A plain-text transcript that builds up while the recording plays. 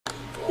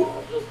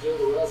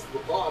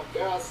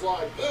podcast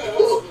like this.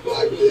 Oh,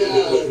 fuck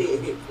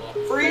yeah.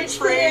 Fridge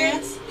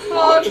Friends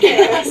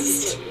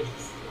Podcast.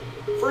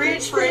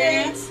 Fridge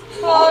Friends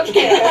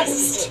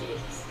Podcast.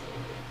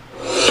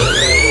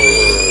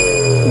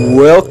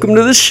 Welcome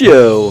to the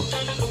show.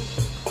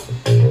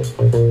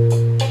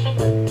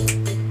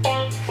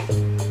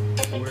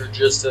 We're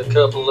just a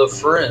couple of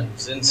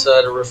friends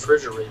inside a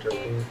refrigerator.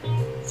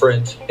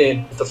 Friends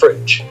in the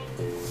fridge.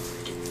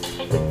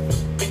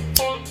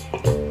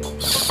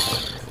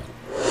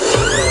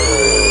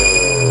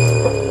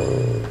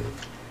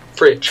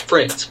 Fridge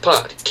Friends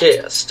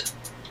Podcast.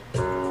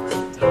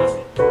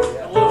 Hello,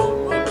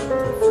 and welcome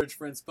to the Fridge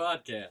Friends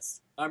Podcast.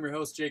 I'm your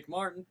host, Jake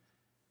Martin,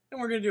 and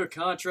we're going to do a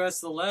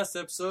contrast to the last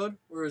episode,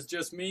 where it was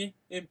just me,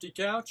 empty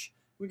couch.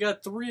 We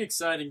got three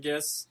exciting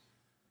guests: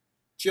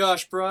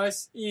 Josh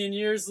Price, Ian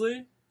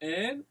Yearsley,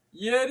 and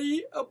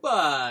Yeti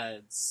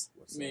Abides.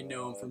 You may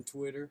know him from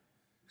Twitter.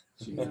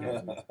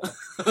 That's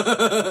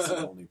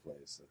the only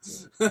place.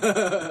 That's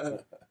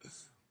it.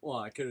 Well,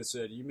 I could have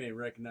said you may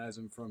recognize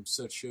him from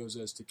such shows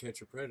as To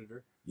Catch a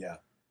Predator. Yeah,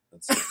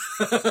 that's.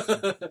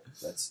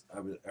 I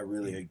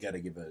really got to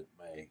give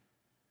my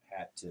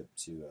hat tip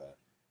to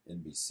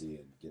NBC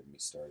and getting me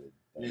started.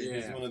 Yeah,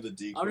 he's one of the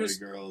decoy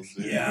girls.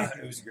 Dude. Yeah,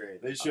 it was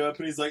great. They show up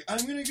and he's like,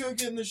 "I'm gonna go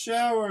get in the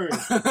shower."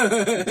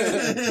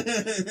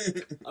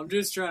 I'm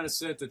just trying to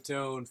set the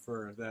tone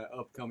for that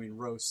upcoming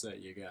roast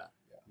that you got.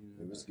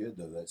 It was good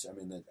though. I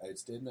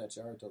stayed in that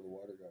shower until the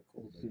water got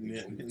cold.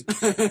 And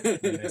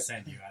they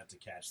sent you out to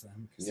catch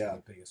them. Yeah.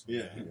 The biggest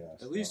one.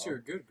 At least you're a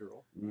good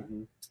girl.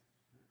 Mm-hmm.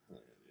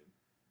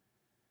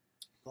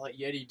 But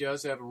Yeti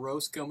does have a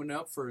roast coming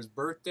up for his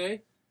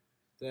birthday.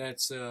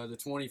 That's the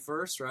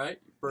 21st,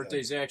 right?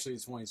 Birthday's actually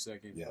the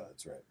 22nd. Yeah,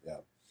 that's right. Yeah.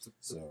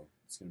 So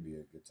it's going to be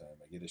a good time.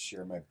 I get to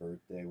share my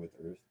birthday with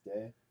Earth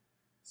Day.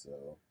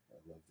 So I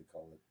love to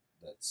call it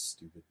that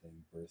stupid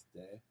thing,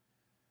 birthday.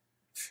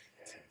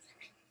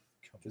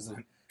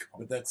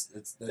 But that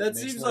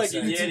seems like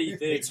a Yeti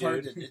thing, it's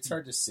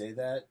hard to say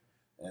that,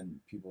 and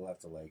people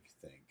have to think.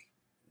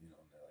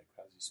 They're like,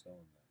 "How's he spelling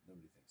that?"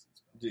 Nobody thinks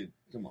it's spelled. Dude,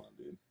 come on,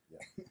 dude.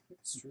 Yeah,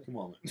 it's true. Come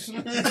on,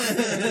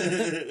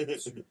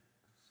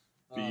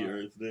 Be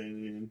Earth Day,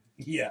 man.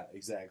 Yeah,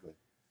 exactly.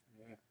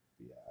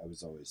 Yeah. I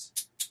was always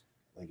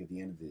at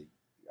the end of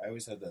I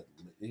always had that.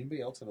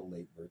 Anybody else had a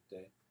late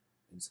birthday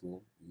in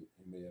school?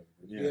 Anybody have a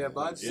birthday? Yeah,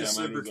 mine's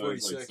December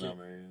 22nd.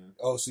 Summer, yeah.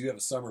 Oh, so you have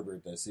a summer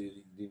birthday, so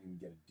you didn't even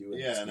get to do it.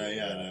 Yeah, no,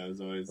 it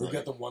was always we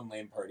got the one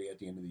lame party at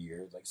the end of the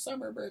year. It's like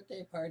summer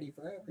birthday party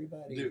for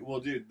everybody.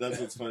 Dude, that's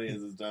what's funny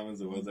is as dumb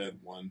as it was, I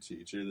had one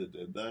teacher that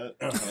did that.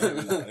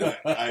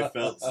 I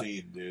felt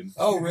seen, dude.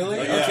 Oh, really?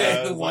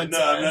 Okay, the one no,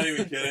 time. I'm not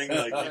even kidding.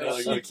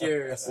 She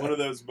cares. One of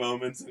those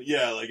moments, a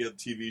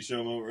TV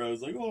show moment where I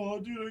was like, "Oh,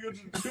 dude, I got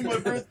to do my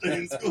birthday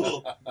in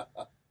school."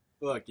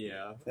 Fuck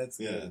yeah. That's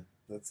good. Yeah.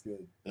 That's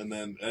good. And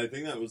then I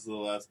think that was the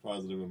last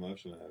positive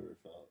emotion I ever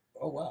felt.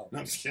 Oh, wow. No,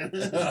 I'm just kidding.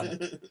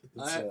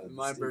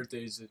 My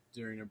birthday's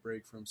during a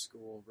break from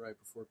school right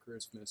before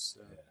Christmas.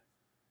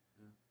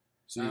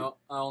 So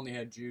I only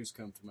had Jews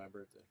come to my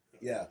birthday.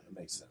 Yeah, it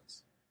makes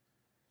sense.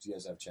 Do you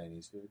guys have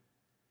Chinese food?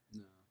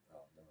 No.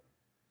 Oh,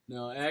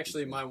 No,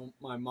 actually, my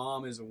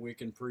mom is a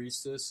Wiccan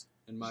priestess,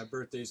 and my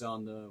birthday's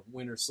on the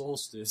winter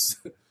solstice.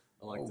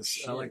 I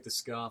like to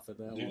scoff at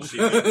that Dude, one. she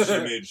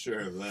made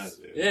sure of that,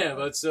 dude. Yeah,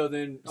 but so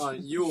then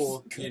on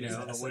Yule,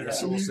 the winter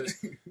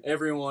solstice,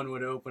 everyone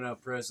would open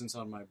up presents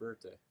on my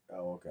birthday.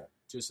 Oh, okay.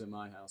 Just at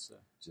my house,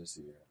 though. Just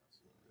at your house.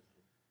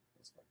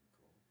 That's fucking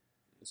cool.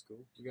 It's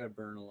cool. You gotta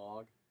burn a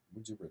log.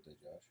 When's your birthday,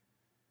 Josh?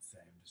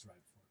 Same, just right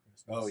before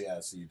Christmas. Oh,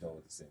 yeah, so you dealt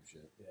with the same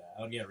shit. Yeah,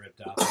 I would get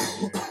ripped off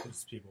every year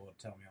because people would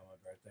tell me on my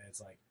birthday,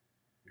 it's like,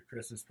 your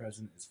Christmas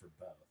present is for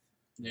both.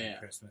 Yeah.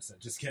 Christmas, I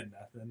just get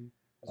nothing.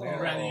 I was like,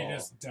 I'd rather you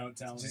just don't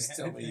tell me. Just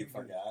tell me you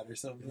forgot or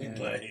something. Yeah.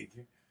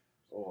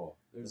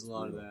 There's a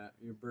lot of that.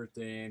 Your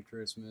birthday and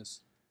Christmas.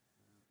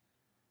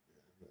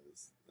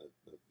 That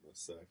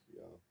must suck,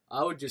 y'all.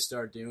 I would just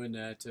start doing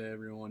that to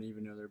everyone,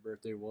 even though their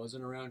birthday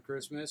wasn't around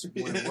Christmas.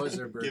 When it was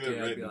their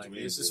birthday, I'd be like,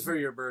 "This is for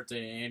your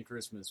birthday and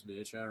Christmas,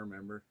 bitch." I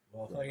remember.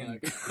 Well,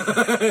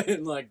 if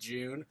in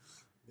June.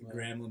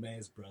 Graham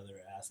LeMay's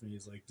brother asked me,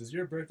 he's like, "Does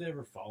your birthday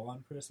ever fall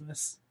on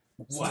Christmas?"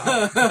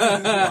 Wow.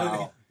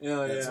 Wow.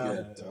 Yeah, That's yeah.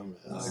 good.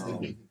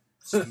 Dumbass.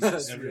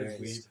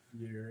 Every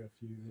year, a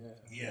few.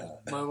 Yeah.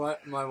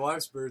 My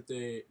wife's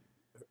birthday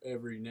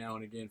every now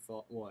and again,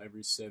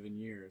 every 7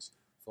 years,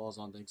 falls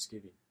on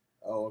Thanksgiving.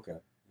 Oh,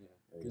 okay. Yeah,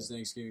 because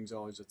Thanksgiving's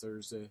always a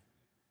Thursday.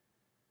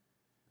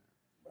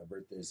 My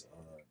birthday's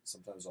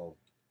sometimes I'll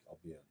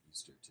be on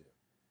Easter too,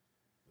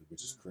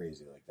 which is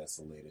crazy. That's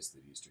the latest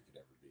that Easter could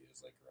ever be,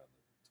 is around the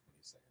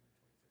 22nd or 23rd,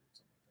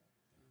 something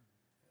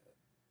like that.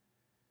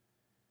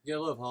 You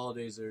gotta love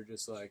holidays that are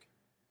just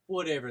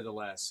whatever the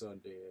last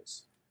Sunday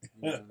is.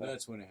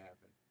 That's when it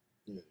happened.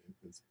 Yeah,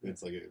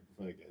 it's like a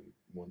fucking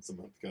once a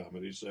month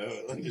comedy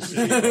show. Like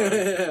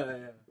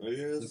a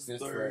Yeah. The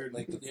fifth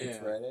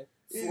Friday?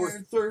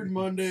 Third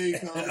Monday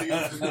comedy.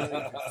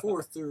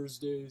 Fourth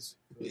Thursdays.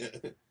 Yeah.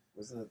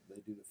 Wasn't it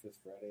they do the fifth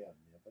Friday on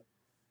Napa?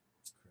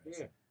 It's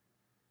crazy. Yeah.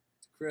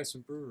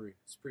 Crescent Brewery.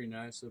 It's pretty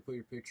nice. They'll put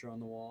your picture on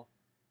the wall,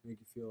 make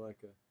you feel like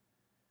a.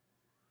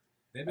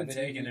 They've been I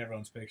think taking you-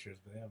 everyone's pictures,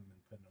 but they haven't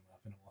been putting them up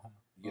in a while.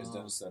 You guys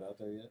done a set out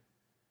there yet?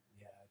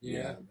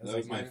 Yeah. That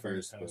was my my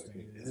first hosting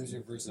booking. gig. This was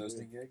your first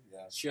hosting gig? Yeah.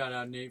 Shout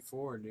out Nate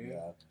Ford, dude.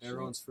 Yeah.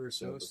 Everyone's first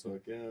Shut the host.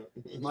 fuck out.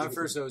 My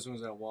first hosting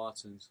was at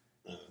Watson's.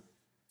 Uh, It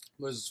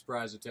was a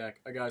surprise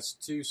attack. I got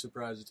 2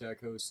 surprise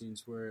attack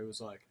hostings where it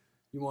was like,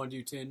 you want to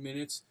do 10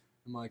 minutes?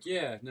 I'm like,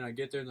 yeah. And then I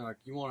get there and they're like,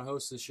 you want to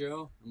host the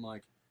show? I'm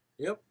like,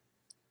 yep.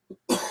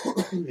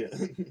 yeah.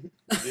 Dude,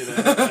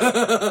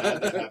 that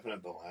had to happen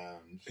at the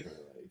lounge. For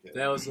like,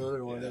 That was the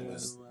other one. Yeah, Yeah,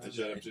 I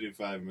showed up to do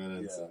 5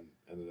 minutes Yeah. and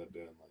ended up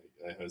doing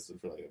like, I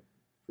hosted for like a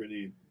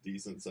pretty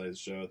decent sized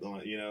show at the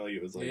lounge. You know, like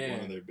it was like Yeah.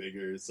 one of their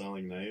bigger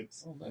selling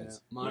nights. Oh, Yeah.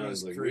 nice. Mine And I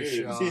was like, Chris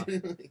weird. Shaw.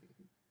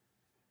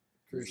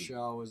 Chris Was it-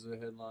 Shaw was the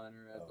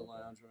headliner at Oh, the okay.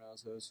 lounge when I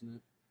was hosting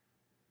it.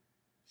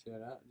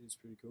 Shout out. Dude's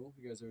pretty cool.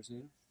 You guys ever seen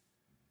him?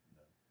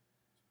 No.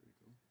 It's pretty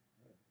cool.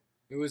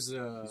 It was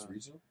He's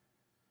regional?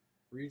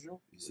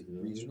 regional. He's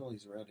regional?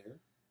 He's around here?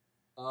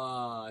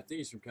 I think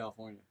he's from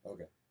California.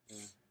 Okay.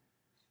 Yeah.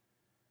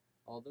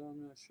 Although I'm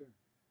not sure.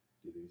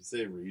 Dude, if you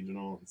say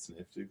regional and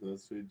sniff too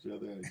close to each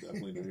other, I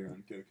definitely know you're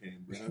on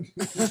cocaine, bro.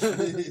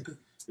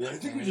 Yeah, I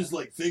think we just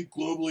like think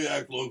globally,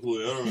 act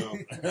locally. I don't know.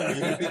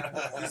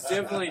 He's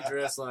definitely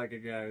dressed like a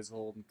guy who's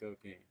holding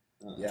cocaine.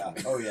 Yeah.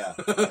 Oh, yeah.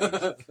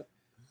 That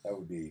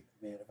would be.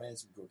 Man, if I had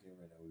some cocaine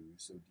right now, we would be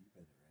so deep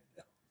in it right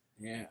now.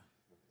 Yeah.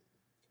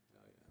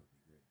 That would be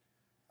great.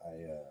 I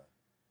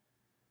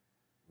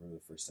remember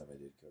the first time I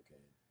did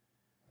cocaine.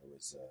 I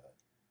was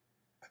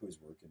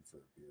working for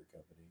a beer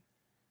company.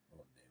 I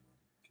won't name them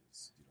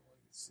because you don't want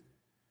to get sued.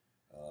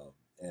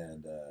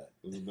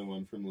 Was it the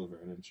one from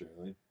Laverne and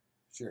Shirley?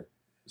 Sure.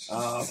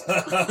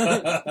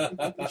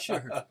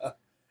 Sure.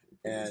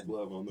 And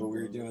Love on the but we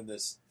were phone. doing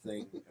this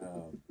thing. We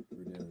were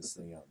doing this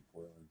thing out in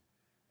Portland,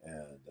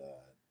 and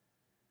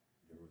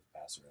you were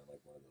passing around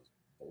like one of those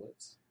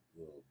bullets,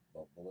 little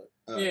bump bullet.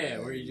 Oh, Yeah,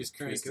 where you just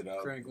Twist it up,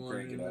 crank one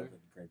crank in it up, there. and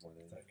crank one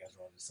I in. thought you guys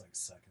were all just like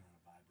sucking on a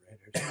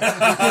vibrator.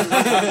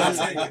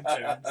 Taking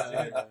turns,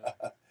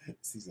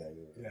 That's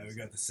exactly what it Yeah, we was.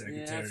 got the Yeah,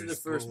 secretary. after the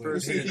first spool.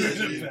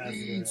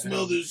 person,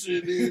 Smell this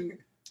shit, dude.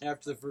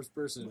 After the first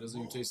person, it doesn't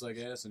even taste like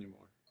ass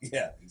anymore.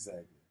 Yeah,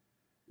 exactly.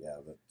 Yeah,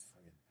 but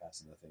fucking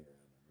passing that thing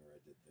around. I remember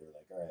they were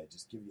like, all right,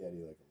 just give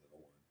Yeti like a little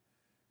one.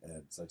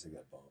 And so I took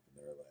that bump, and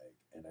they were like,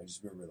 and I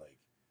just remember like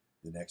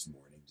the next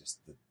morning, just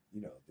the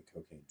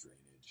cocaine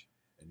drainage,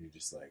 and you're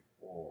just like,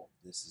 oh,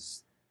 this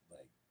is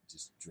like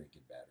just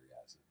drinking battery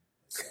acid.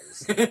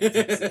 Like, that was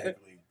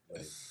exactly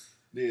like.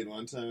 Dude,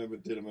 one time I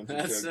did a bunch of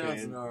That sounds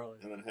cocaine gnarly.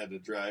 and then had to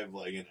drive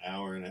like an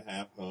hour and a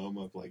half home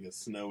up like a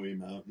snowy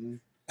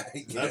mountain.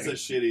 Yeah. That's a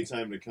shitty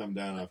time to come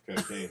down off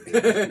cocaine.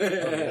 Dude.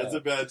 That's a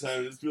bad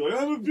time to just be like,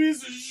 I'm a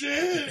piece of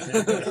shit.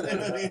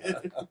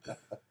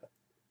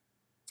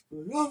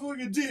 Oh,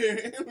 fucking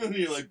dear. And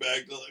you're like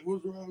back to like,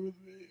 what's wrong with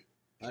me?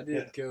 I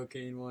did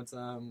cocaine one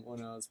time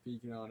when I was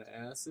peaking on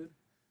acid,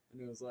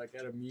 and it was like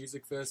at a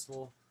music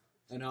festival,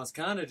 and I was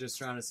kind of just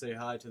trying to say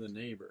hi to the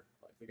neighbor,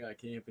 like the guy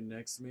camping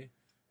next to me,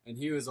 and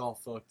he was all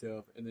fucked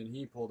up, and then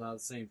he pulled out the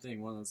same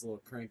thing, one of those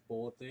little crank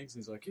bullet things,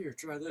 and he's like, here,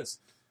 try this,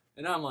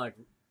 and I'm like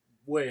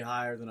way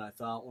higher than I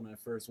thought when I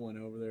first went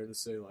over there to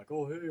say like,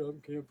 oh, hey,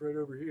 I'm camped right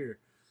over here.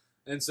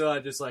 And so I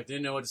just like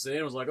didn't know what to say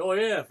and was like, oh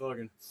yeah,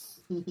 fucking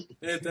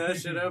hit that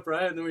shit up,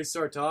 right? And then we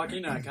start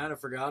talking, and I kind of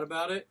forgot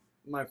about it.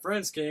 My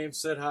friends came,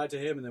 said hi to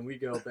him, and then we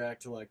go back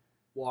to like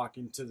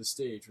walking to the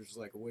stage, which is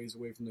like a ways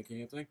away from the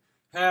camp thing.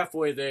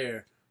 Halfway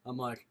there, I'm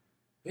like,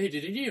 hey,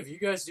 did any of you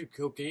guys do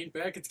cocaine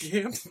back at the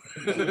camp?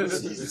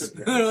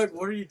 They're like,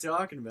 what are you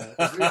talking about?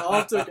 'Cause we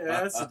all took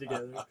acid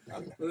together.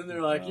 And then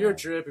they're like, you're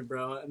tripping,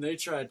 bro. And they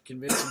tried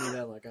convincing me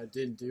that like I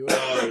didn't do it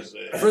Oh,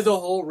 shit. for the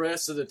whole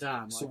rest of the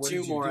time, So like what 2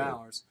 did you more do?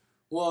 hours.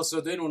 Well,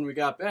 so then when we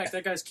got back,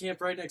 that guy's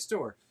camped right next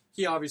door.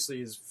 He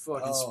obviously is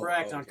fucking Oh,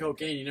 spracked on okay.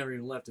 cocaine. He never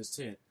even left his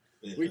tent.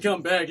 Yeah. We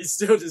come back, he's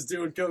still just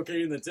doing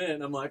cocaine in the tent.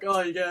 And I'm like,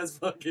 oh, you guys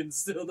fucking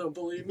still don't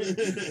believe me?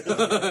 All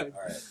right,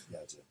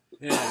 gotcha.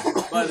 Yeah.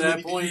 By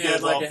that point, he you had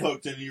guys all like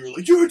poked in and you were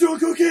like, you were doing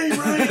cocaine,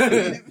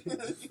 right?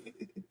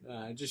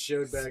 I just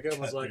showed back up. I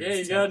was like, hey,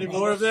 you got any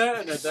more of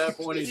that? And at that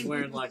point, he's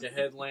wearing like a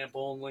headlamp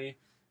only.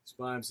 He's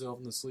by himself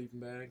in the sleeping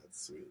bag.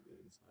 That's sweet, dude.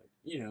 It's like,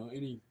 you know,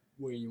 any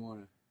way you want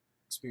to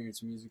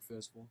experience a music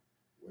festival.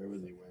 Where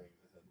was he wearing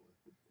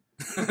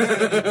the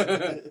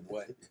headlamp?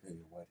 What?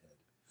 Whitehead.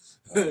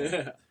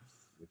 Yeah.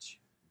 Which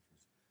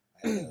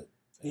I had a,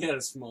 He had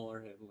a smaller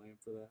headlamp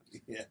for that.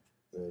 yeah.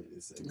 When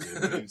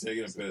you're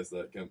taking a piss,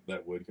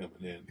 that wood coming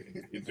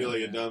in. You'd feel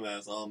like a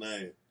dumbass all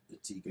night. The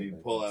teacup. And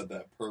you'd pull out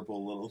that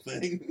purple little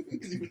thing.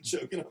 You've been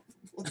choking up the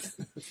blood.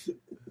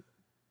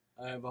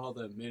 I have all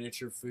the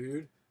miniature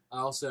food. I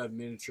also have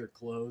miniature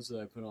clothes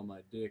that I put on my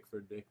dick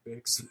for dick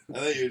pics. I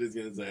thought you were just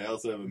going to say, I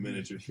also have a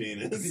miniature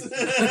penis.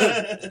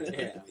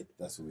 Yeah.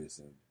 That's what we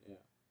assumed.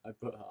 I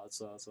put hot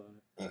sauce on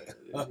it.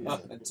 Oh, yeah.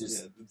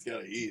 Just- Yeah, it's got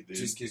to eat, dude.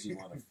 Just because you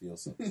want to feel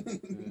something.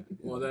 Yeah.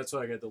 Well, that's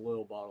why I got the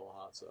little bottle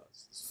of hot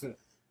sauce.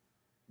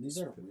 These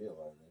aren't real,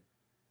 are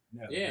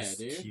they? No, Yeah, this is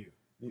dude. cute.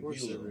 Of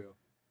course they're real.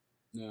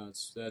 No,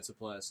 that's a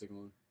plastic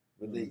one.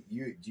 But do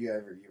you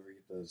ever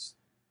get those?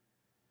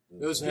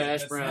 Those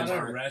hash That's browns not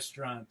a are-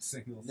 restaurant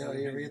single No,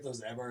 thing. you ever get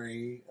those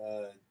MRE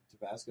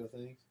Tabasco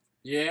things?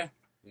 Yeah.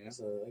 Yeah.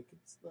 So like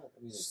it's not.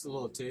 I mean, Just it's a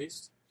little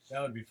taste.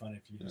 That would be fun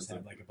if you just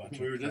had like a bunch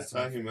We of were just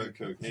pepper. talking about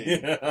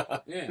cocaine.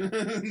 Yeah.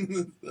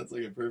 That's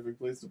like a perfect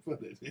place to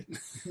put it.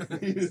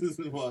 You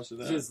just wash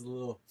it out. Just a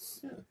little.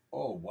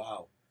 Oh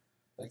wow,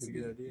 That's a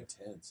could good be idea.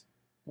 Intense.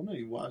 Well, no,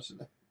 you wash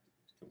it out.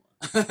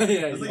 Come on.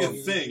 Yeah. It's like yeah.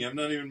 a thing. I'm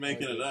not even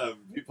making it up.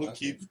 People Okay.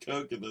 keep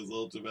Coke in those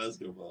little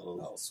Tabasco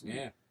bottles. Oh sweet.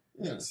 Yeah.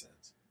 Yeah. Makes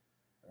sense.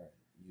 All right,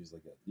 use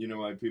like a. You know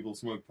why people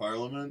smoke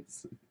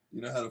Parliaments?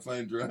 You know how to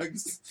find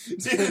drugs?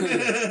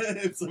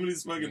 If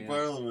somebody's smoking Yeah.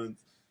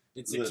 Parliaments.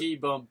 It's a key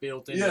bump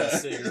built into Yeah. a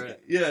cigarette.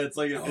 Yeah, it's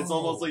like it's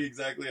almost Oh. like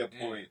exactly a Yeah.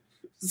 point.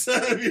 So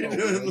if you're Oh, doing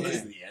really? like, This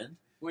is the end.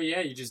 Well,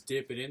 yeah, you just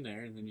dip it in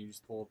there and then you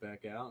just pull it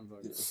back out and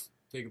fucking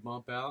take a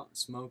bump out,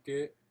 smoke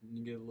it, and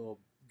you get a little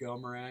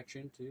gummer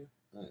action too.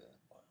 oh, yeah.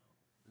 Wow.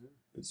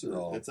 It's They're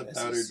all a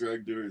powder S's.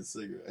 drug doer's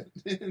cigarette.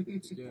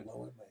 It's good.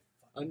 Blowing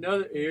my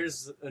fucking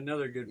Here's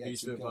another good Yeah,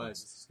 piece keep of going.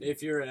 advice.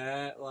 If you're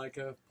at like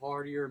a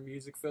party or a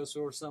music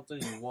festival or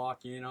something, and you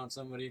walk in on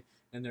somebody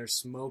and they're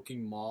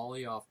smoking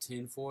Molly off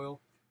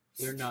tinfoil,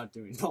 they're not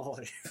doing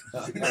Molly.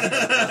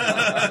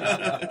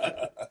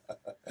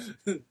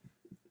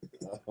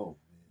 Oh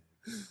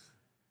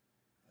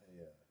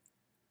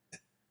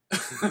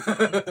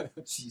man.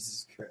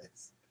 Jesus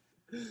Christ.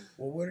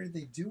 Well, what are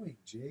they doing,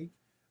 Jake?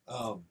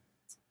 Sounds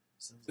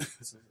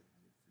like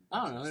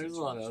I don't know. There's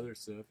a lot of other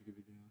stuff you could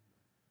be doing.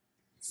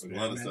 A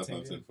lot of stuff on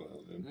Experimenting.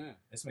 tinfoil, dude. Yeah, I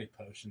used to make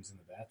potions in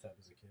the bathtub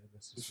as a kid.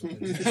 That's just what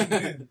they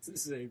did. it's the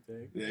same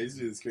thing. Yeah, I used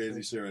to do this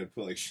crazy shit where I'd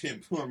put like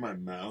shampoo on my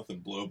mouth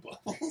and blow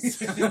bubbles.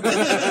 Fuck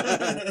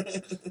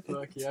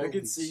yeah, I Holy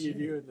could see you shit.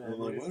 doing that. I'm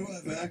like, dude. why do I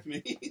have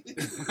acne?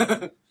 My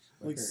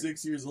I'm like parents-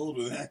 6 years old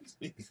with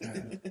acne.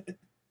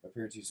 My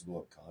parents used to blow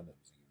up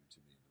condoms and give them to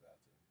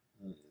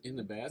me In the in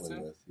the bathroom.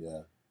 bathtub? Play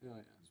with, yeah. Oh,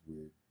 It's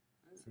weird.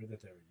 It's weird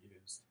that they were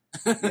used.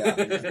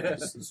 Yeah,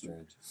 it's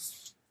strange.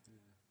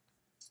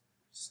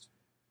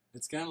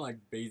 It's kind of like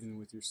bathing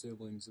with your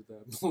siblings at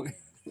that point.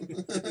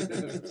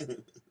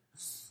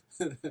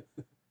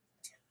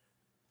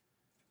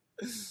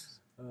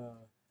 I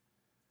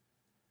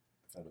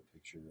found a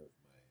picture of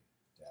my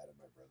dad and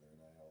my brother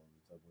and I all in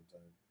the tub one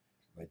time.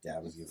 My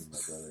dad was giving my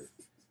brother,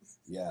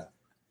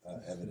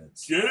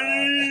 evidence.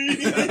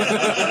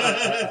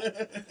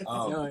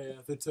 Oh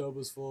yeah, the tub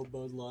was full of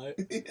Bud Light.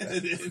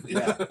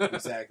 Yeah,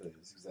 exactly.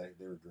 It's exactly.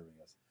 They were grooming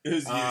us. It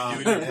was you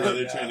and your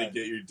brother trying to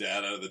get your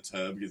dad out of the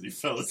tub because he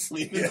fell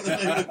asleep.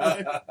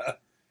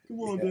 Come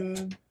on,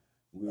 Dad.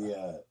 We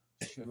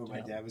Shut but my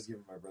down. dad was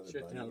giving my brother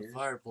Shut bunny down the ears,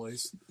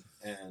 fireplace.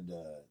 and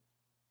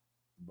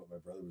but my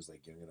brother was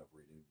like young enough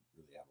where he didn't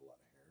really have a lot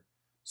of hair.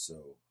 So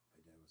my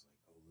dad was like,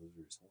 "Oh, those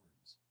are his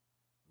horns."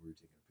 And we were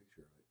taking a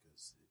picture of it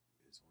because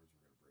his horns were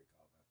going to break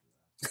off after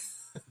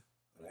that.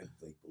 And I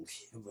like believe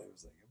him. I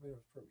was like, I mean,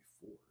 I was probably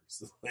 4,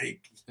 so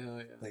like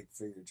Oh yeah. trying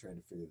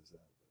to figure this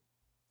out.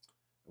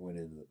 But I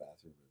went into the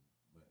bathroom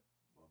and my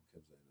mom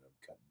comes in and I'm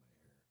cutting my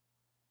hair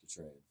to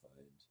try and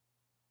find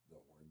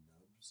the horn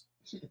nubs.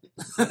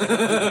 My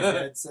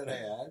dad said I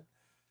had.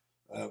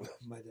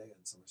 My dad got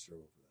in so much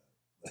trouble for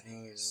that.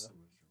 Oh, yeah. So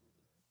much trouble for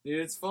that. Dude,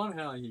 it's fun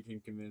how you can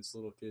convince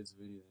little kids of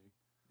anything.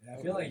 Yeah,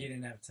 I feel like you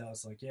didn't have to tell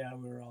us, like, yeah,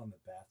 we were all in the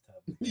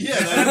bathtub. Yeah,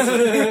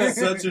 that's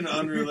such an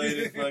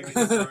unrelated fucking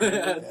story. Yeah,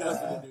 Yeah, nothing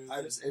to do with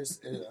I was,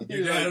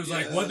 Your dad was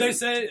like, what'd they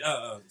say?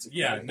 Yeah, It's no,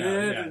 Yeah,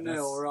 yeah. no,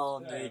 that's- we're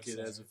all yeah, naked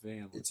so- as a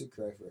family. It's a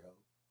cry for help.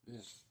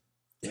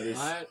 That is,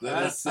 I- that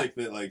I- is sick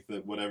that like the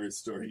whatever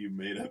story you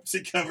made up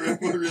to cover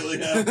up what really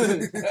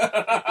happened.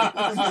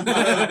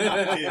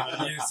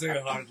 You just took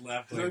a hard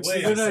left. Like, Look,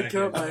 wait so a then I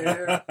second. cut my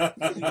hair.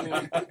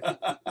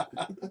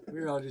 We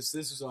were all just,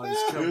 this was all just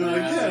You're coming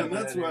like, out. yeah, of and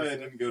that's my why I head.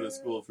 didn't go to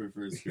school for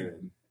first grade.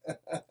 Yeah.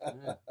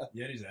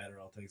 Yeti's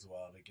Adderall takes a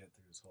while to get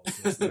through his whole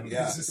system.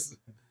 Yeah. It's just-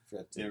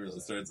 Yeah, it really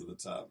starts at the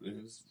top.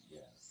 Dude. Yeah.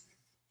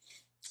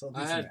 still do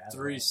I some had Adderall,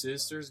 3 but-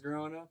 sisters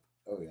growing up,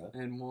 Oh yeah.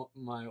 and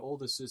my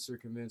oldest sister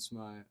convinced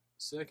my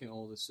second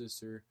oldest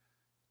sister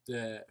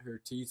that her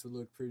teeth would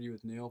look pretty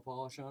with nail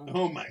polish on them.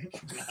 Oh my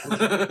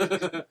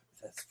god.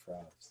 That's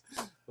props.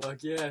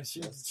 Fuck yeah, That's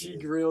she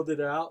good. grilled it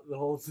out, the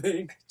whole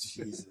thing,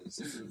 Jesus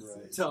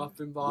Christ. top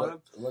and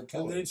bottom. What And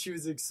color? then she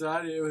was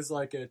excited. It was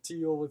like a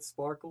teal with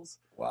sparkles.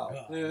 Wow.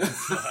 God.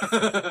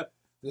 Yeah.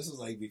 This was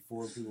like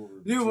before people were.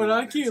 Dude, what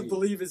I chewing their can't teeth.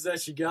 believe is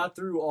that she got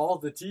through all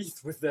the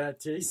teeth with that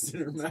taste in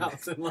her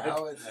mouth and like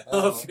How in the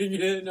hell? huffing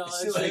it and all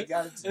She that like shit.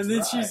 got it to And then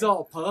dry. she's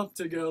all pumped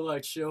to go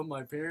like show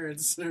my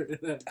parents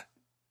that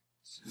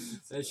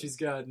she's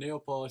got nail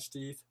polish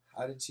teeth.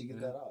 How did she get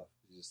Yeah. that off?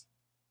 She just.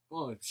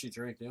 Well, she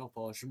drank nail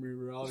polish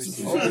remover,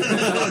 obviously.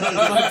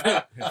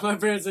 Oh. my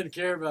parents didn't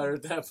care about her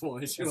at that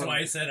point. She That's wanted- why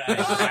he said I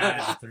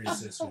had 3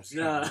 sisters.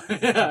 Nah,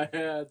 I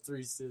had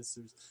 3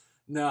 sisters.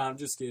 No, I'm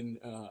just kidding.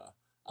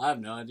 I have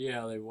no idea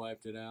how they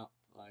wiped it out.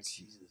 Like,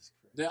 Jesus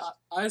Christ.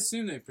 I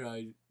assume they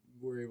probably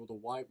were able to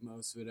wipe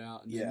most of it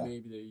out, and Yeah. then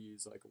maybe they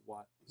use like a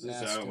wipe. This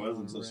is how it was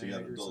until she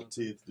got adult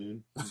teeth,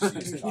 dude.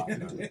 She's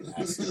talking on it.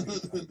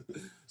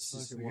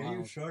 Fucking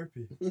wild.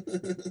 Sharpie.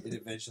 It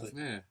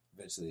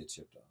eventually it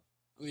chipped off.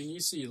 I mean, you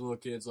see little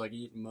kids like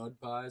eating mud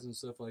pies and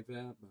stuff like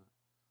that, but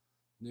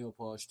nail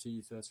polish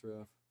teeth, that's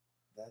rough.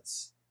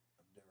 That's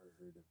I've never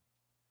heard of.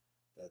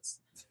 That's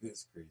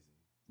crazy.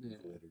 Yeah.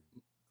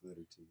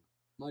 Glitter teeth.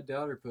 My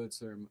daughter puts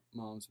her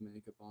mom's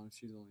makeup on.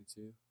 She's only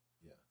 2.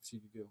 Yeah. If she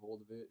could get a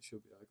hold of it, she'll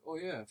be like, "Oh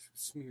yeah,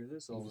 smear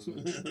this all over."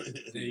 me."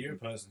 Dude, you were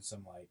posting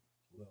some like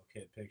little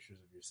kid pictures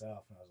of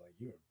yourself, and I was like,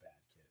 "You're a bad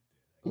kid,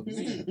 Of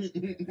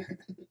dude." me?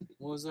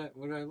 What was that?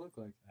 What did I look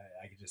like?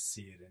 I could just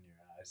see it in your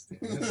eyes,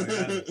 dude. I was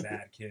like, I'm a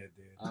bad kid,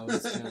 dude. I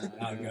was kinda,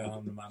 I'll go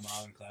home to my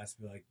mom in class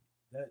and be like,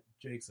 "That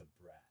Jake's a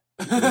brat."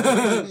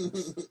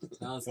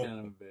 I was kind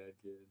of a bad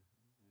kid.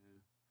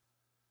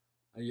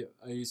 Yeah.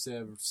 I used to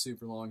have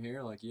super long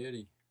hair like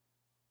Yeti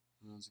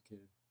when I was a kid.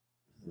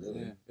 Really?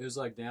 Yeah, it was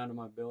like down to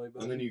my belly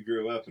button. And then you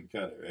grew up and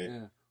cut it, right?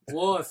 Yeah.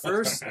 Well, at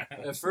first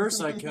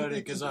I cut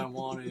it because I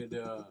wanted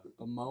a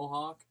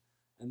mohawk,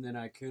 and then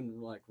I couldn't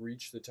like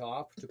reach the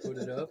top to put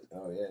it up,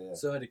 Oh yeah.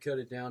 so I had to cut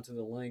it down to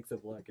the length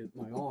of like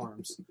my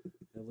arms,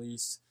 at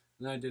least.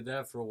 And I did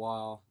that for a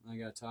while. And I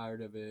got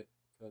tired of it.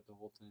 Cut the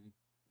whole thing.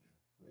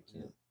 I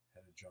can't.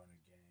 Had to join a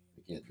gang.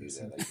 I can't do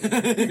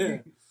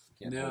that.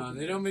 I can't No, hold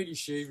they it. don't make you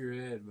shave your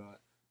head, but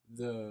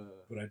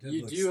But I did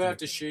you look do have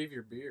to stupid. shave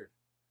your beard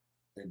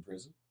In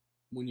prison?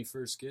 when you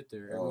first get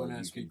there. Oh, Everyone you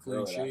has to be can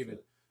grow clean it after shaven.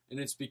 it. And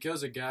it's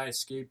because a guy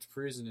escaped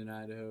prison in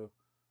Idaho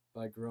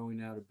by growing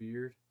out a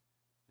beard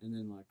and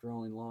then like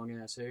growing long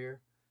ass hair.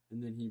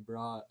 And then he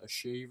brought a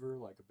shaver,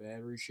 like a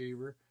battery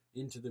shaver,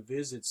 into the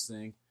visits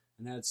thing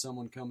and had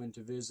someone come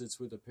into visits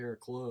with a pair of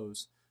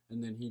clothes.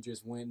 And then he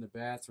just went in the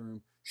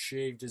bathroom,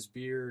 shaved his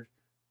beard,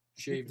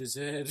 shaved his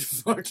head,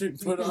 fucking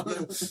put on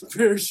a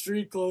pair of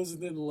street clothes,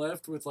 and then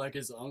left with like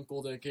his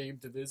uncle that came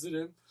to visit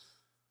him.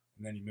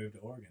 And then he moved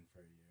to Oregon for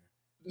a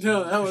year.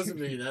 No, that wasn't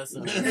me. That's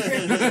not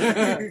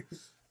me.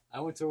 I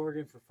went to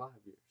Oregon for 5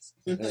 years.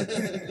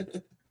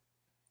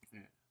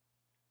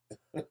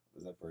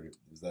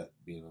 Was that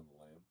being on the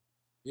lam?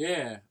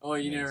 Yeah. Oh,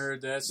 you Nice. never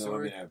heard that No, I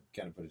story? mean, I've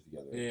kind of put it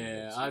together.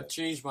 Yeah, I've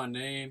changed my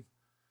name,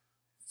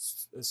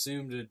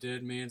 assumed a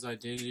dead man's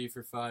identity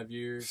for 5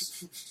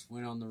 years,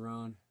 went on the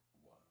run.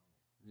 Wow.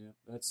 Yeah,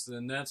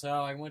 that's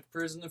how I went to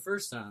prison the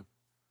first time.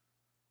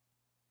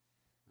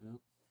 Yep.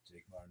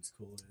 Jake Martin's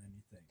cooler than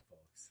you think,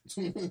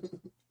 folks.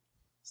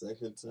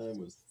 Second time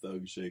was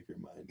Thug Shaker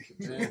Mind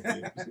Control.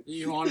 Yeah.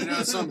 You want to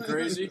know something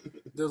crazy?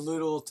 The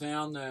little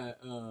town that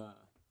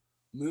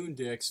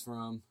Moondick's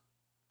from,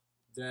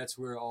 that's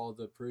where all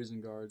the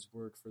prison guards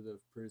work for the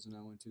prison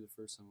I went to the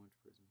first time I went to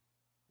prison.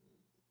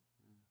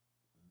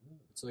 Yeah.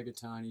 It's like a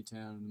tiny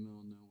town in the middle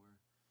of nowhere.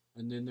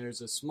 And then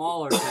there's a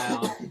smaller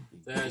town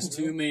that has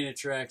 2 main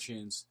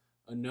attractions,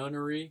 a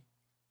nunnery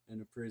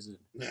and a prison.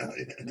 No,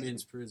 yeah.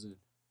 Men's prison.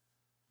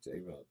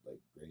 Talking about like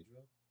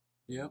Grangeville?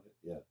 Yep.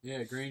 Yeah.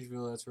 Yeah,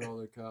 Grangeville, that's where all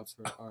the cops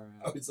are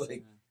I at. was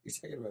like, Yeah. you're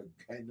talking about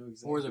I know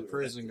exactly. Or the what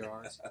prison that is.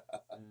 guards.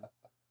 Yeah.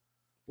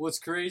 What's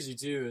crazy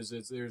too is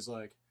that there's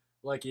like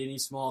any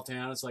small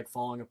town, it's like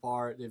falling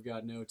apart. They've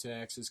got no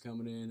taxes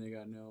coming in. They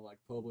got no like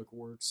public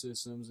work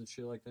systems and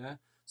shit like that.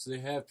 So they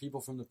have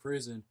people from the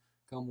prison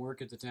come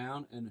work at the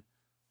town. And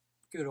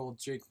good old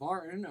Jake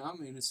Martin,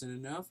 I'm innocent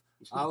enough.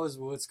 I was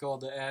what's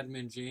called the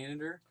admin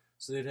janitor.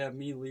 So they'd have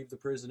me leave the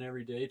prison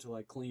every day to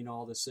like clean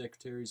all the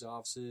secretary's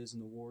offices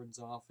and the warden's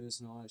office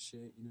and all that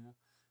shit, you know.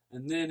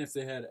 And then if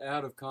they had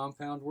out of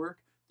compound work,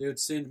 they would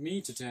send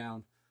me to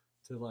town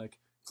to like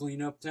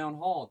clean up town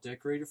hall,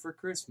 decorate it for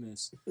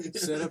Christmas,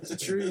 set up the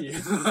tree.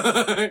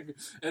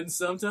 And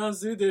sometimes,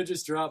 dude, they'd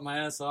just drop my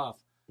ass off.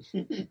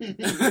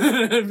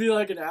 It'd be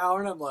like an hour,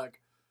 and I'm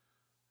like,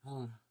 I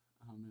don't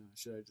know,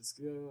 should I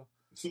just go?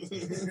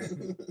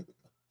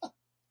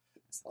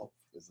 It's all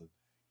prison.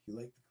 You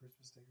like the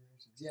Christmas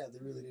decorations? Yeah, they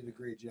really did a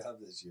great job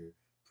this year.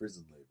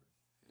 Prison labor.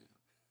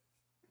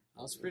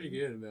 I was pretty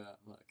good about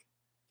like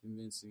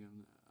convincing them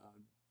that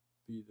I'd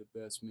be the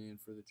best man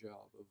for the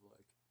job of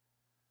like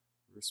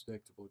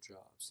respectable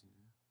jobs, you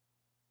know.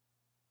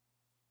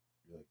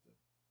 You're like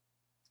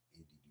the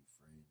Andy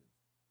Dufresne of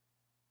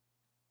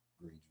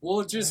Grangeville.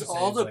 Well, just I would say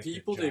all it's the like the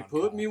people they John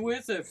put me Coffey.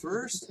 with at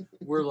first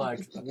were like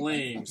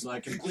lames,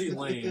 like complete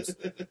lames.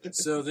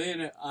 So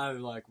then I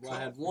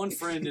had one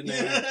friend in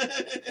there.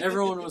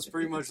 Everyone was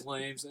pretty much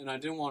lames, and I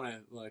didn't want to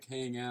like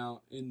hang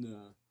out in the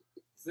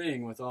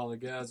thing with all the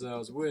guys that I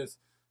was with.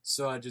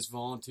 So I just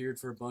volunteered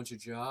for a bunch of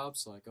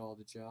jobs, like all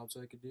the jobs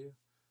I could do.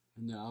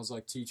 And then I was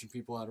like teaching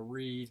people how to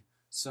read,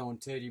 sewing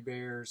teddy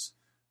bears,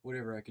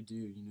 whatever I could do,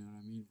 you know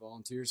what I mean?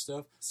 Volunteer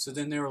stuff. So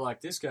then they were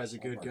like, this guy's a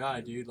good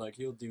guy, dude. Like,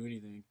 he'll do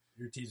anything.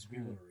 You're teaching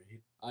people to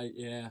read.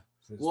 Yeah.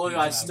 So Well,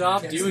 people I have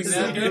stopped their doing kids.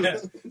 that,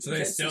 dude. So they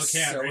Kids still just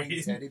can't sewing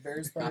read. Teddy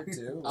bears part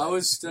too.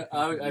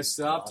 I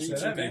stopped So teaching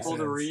that makes people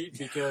to sense. read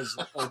because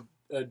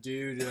a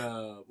dude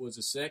was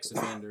a sex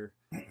offender,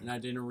 and I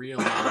didn't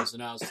realize,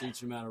 and I was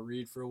teaching him how to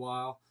read for a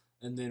while.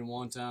 And then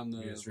one time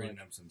He was reading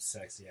them some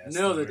sexy ass the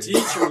stories.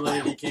 teacher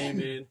lady came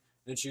in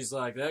And she's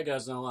like, that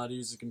guy's not allowed to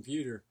use a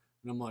computer.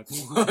 And I'm like,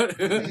 what?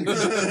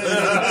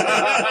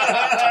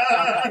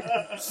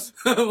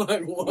 I'm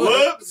like, what?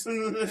 Whoops.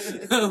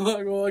 I'm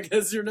like, well, I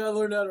guess you're not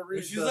learning how to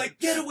read. She's then. like,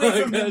 get away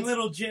from I him, guess-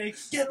 little Jake.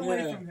 Get away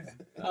Yeah. from him.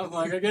 I'm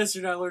like, I guess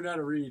you're not learning how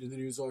to read. And then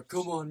he was like,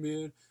 come on,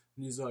 man.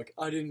 And he's like,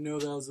 I didn't know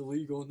that was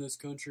illegal in this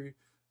country.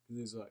 And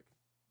he's like,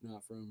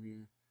 not from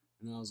here.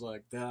 And I was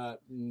like, nah.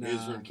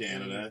 He's from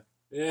Canada.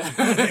 Yeah.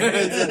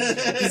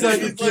 He's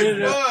like, in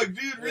Canada. fuck,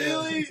 dude,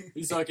 really?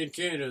 He's like, in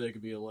Canada, they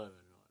could be 11.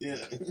 Yeah.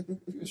 If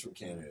he was from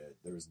Canada,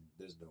 there's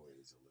no way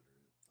he's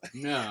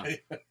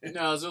illiterate.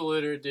 No, it's a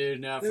illiterate dude,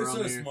 not They're from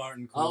so here. smart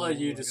and cool. I'll let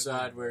you like,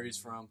 decide where he's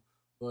from.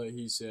 But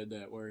he said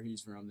that where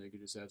he's from, they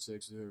could just have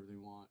sex with whoever they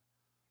want.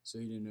 So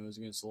he didn't know it was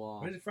against the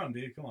law. Where's he from,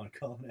 dude? Come on,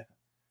 call it out.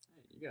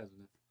 Hey, you guys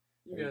know.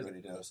 You guys,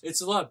 Everybody knows.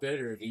 it's a lot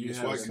better if you English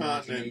have What an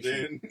continent,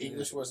 imagination. dude?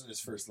 English wasn't his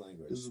first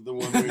language. This is the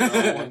one we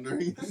all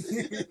wondering.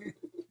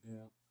 Yeah.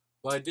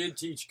 Well, I did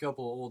teach a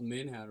couple of old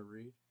men how to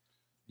read.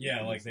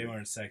 Yeah, like they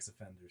weren't sex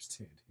offenders,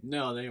 too.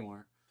 No, they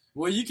weren't.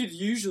 Well, you could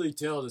usually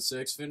tell the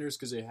sex offenders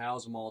because they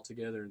house them all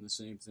together in the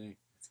same thing.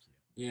 That's cute.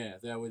 Yeah,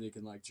 that way they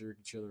can like jerk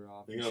each other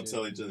off. They and all shit.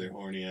 tell each other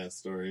horny ass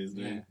stories,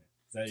 dude. Yeah. Is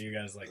that you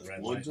guys like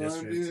red One light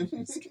time,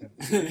 districts?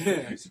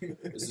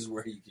 This is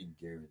where you can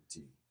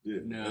guarantee.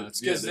 Dude, No,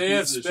 it's yeah, because the they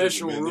have pieces of shit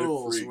special women, they're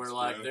rules freaks, where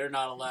like bro. they're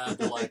not allowed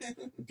to like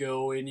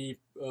go any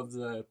of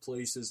the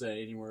places that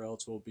anywhere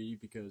else will be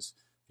because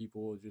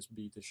people will just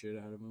beat the shit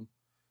out of them.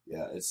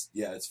 Yeah,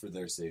 it's for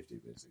their safety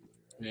basically.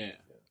 Right? Yeah.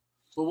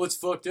 But what's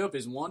fucked up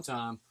is one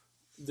time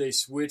they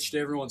switched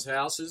everyone's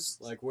houses,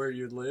 like where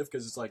you'd live,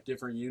 because it's like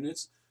different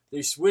units.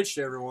 They switched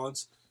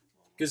everyone's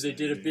because they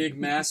did a big,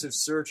 massive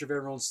search of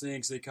everyone's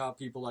things. They caught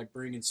people like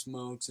bringing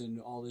smokes and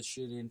all this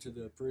shit into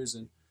the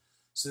prison.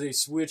 So they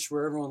switched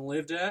where everyone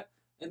lived at.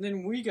 And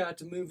then we got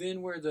to move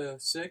in where the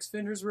sex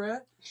offenders were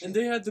at. And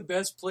they had the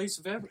best place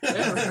of ever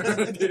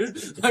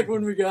dude. Like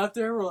when we got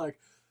there, we're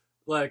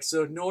like,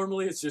 so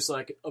normally it's just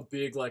like a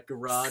big like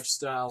garage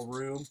style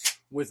room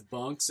with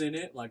bunks in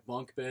it, like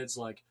bunk beds.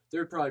 Like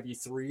there'd probably be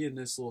 3 in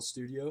this little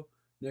studio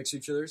next to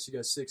each other. So you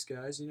got 6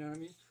 guys, you know what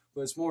I mean?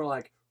 But it's more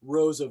like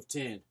rows of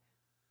 10.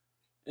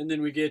 And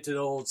then we get to the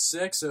old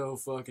sexo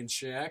fucking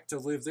shack to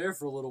live there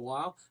for a little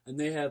while. And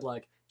they had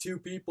like 2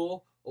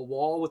 people, a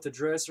wall with a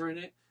dresser in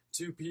it,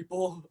 2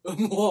 people, a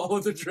wall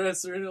with a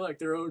dresser in it, like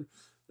their own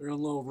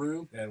little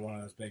room. They had one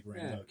of those big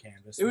rainbow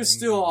canvas. It was things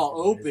still and all it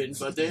was open,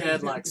 amazing. but they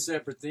had like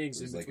separate It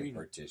things was in like a between.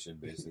 partition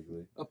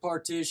basically. A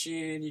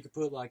partition, you could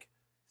put like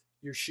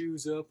your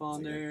shoes up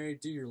on like a there,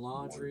 do your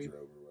laundry.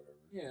 Wardrobe or whatever.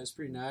 Yeah, it's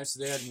pretty nice.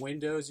 They had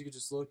windows you could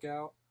just look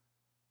out.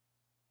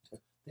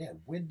 They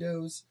had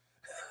windows.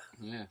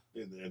 Yeah.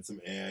 Dude, they had some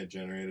AI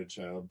generated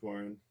child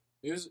porn.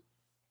 It was.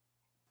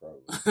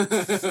 Probably.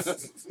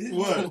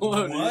 What?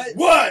 What?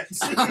 What?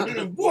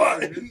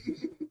 What?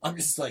 I'm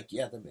just like,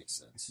 yeah, that makes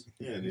sense.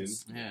 Yeah, dude.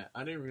 Yeah,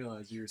 I didn't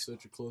realize you were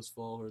such a close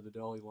follower of the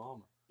Dalai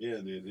Lama. Yeah,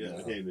 dude. Yeah,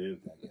 No. hey, dude.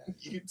 That guy.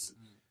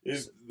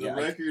 If the Yeah,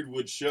 record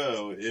would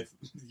show if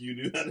you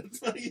knew how to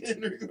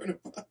fucking record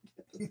a podcast.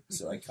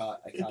 So I caught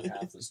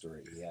half the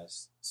story. He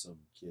asked some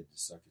kid to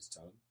suck his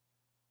tongue.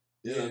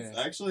 Yeah, Yeah. That's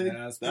actually, Yeah,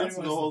 that's pretty that's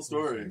the much whole the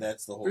story.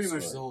 That's the whole Pretty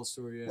story. much the whole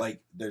story, yeah. Like,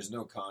 there's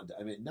no content.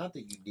 I mean, not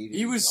that you needed.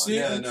 He was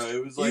content. sitting- Yeah, no,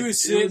 it was like he was it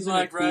sitting was in a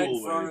like right in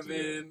cool front way, of too.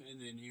 him,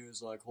 and then he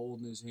was like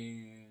holding his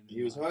hand.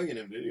 He was hugging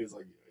him, dude. He was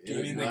like, I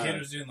I mean, the not- kid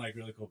was doing like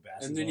really cool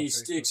basketball. And then he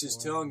tricks sticks his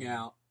before. tongue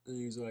out, and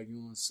he's like,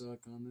 "You want to suck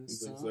on this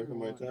He's like, tongue?" suck on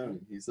my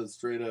tongue. He said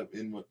straight up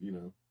in what, you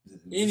know. Was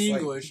In this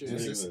English, was yeah.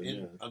 this In English,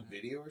 in, yeah. on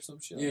video or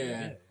some shit? Yeah.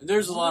 Yeah. And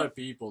there's a lot of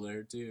people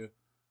there too.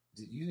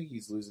 Do you think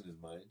he's losing his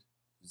mind?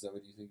 Is that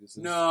what you think this is?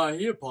 No,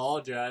 he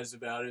apologized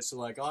about it. So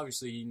like,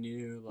 obviously he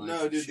knew. Like,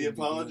 No, dude, the shouldn't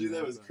be apology doing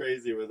that was but-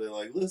 crazy. Where they're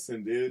like,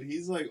 "Listen, dude,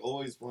 he's like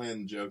always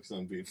playing jokes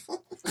on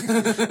people."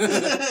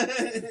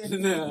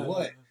 No.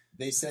 What?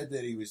 They said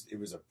that it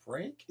was a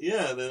prank?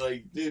 Yeah, they're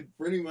like, dude,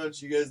 pretty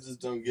much, you guys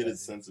just don't get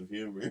his sense of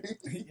humor.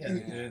 Yeah,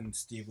 and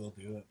Steve will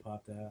do it.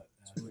 Popped out.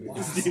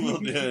 Wow. Steve will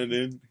do it,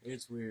 dude.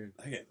 It's weird.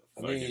 I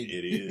Fucking mean,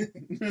 idiot.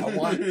 I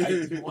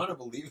want to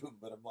believe him,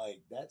 but I'm like,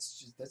 that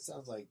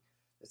sounds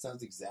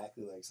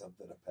exactly like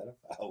something a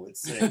pedophile would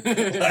say.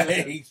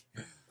 Like,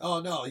 oh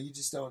no, you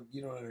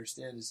don't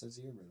understand his sense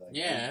of humor. Like,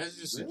 Yeah, oh, it's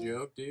just really? a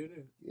joke,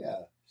 dude. Yeah,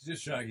 He's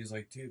just shocked. He's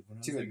like, dude, when I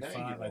was To a like 5, I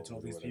 9-year-old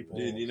told or these whatever. people.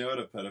 Dude, you know what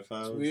a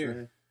pedophile It's would weird.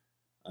 say?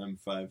 I'm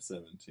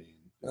 5'17".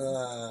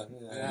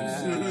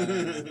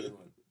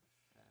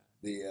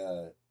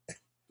 The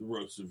The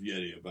roast of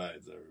Yeti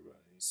abides, everybody.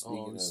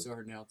 speaking I'm of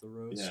starting out the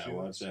roast. Yeah, too.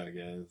 watch out,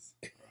 guys.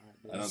 I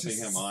don't It's think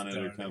just I'm on it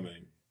or starting.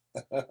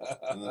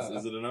 coming.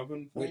 Is it an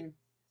open thing?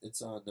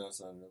 it's on. No,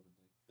 it's not an open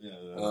thing.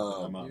 Yeah,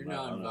 Um, I'm You're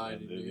not I'm invited,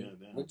 dude. dude. Yeah,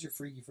 damn. What's your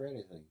Freaky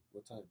Friday thing?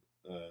 What time?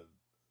 I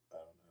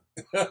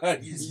don't know.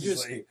 He's You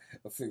just just- like,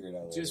 I'll figure it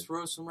out later. Just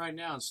roast them right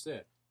now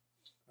instead.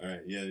 All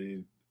right, yeah.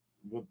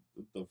 What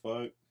the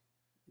fuck,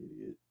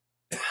 idiot?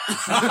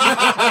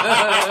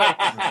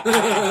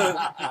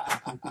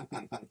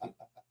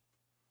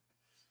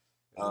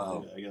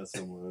 I got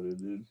some loaded,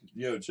 dude.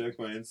 Yo, check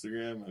my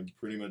Instagram. I'm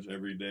pretty much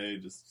every day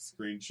just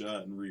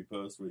screenshot and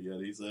repost what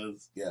Yeti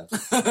says. Yeah.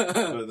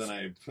 But then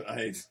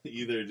I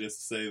either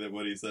just say that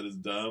what he said is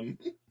dumb,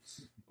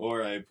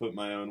 or I put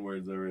my own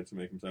words over it to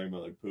make him talk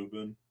about like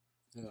pooping.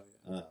 Oh,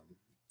 yeah.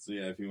 So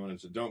yeah, if you wanted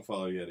to, don't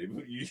follow Yeti,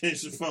 but you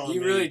guys should follow He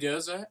me. really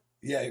does that?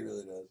 Yeah, he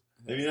really does.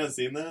 Have you not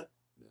seen that?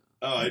 No.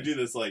 Oh, I do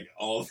this like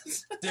all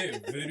the time.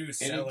 Dude, Voodoo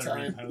Seller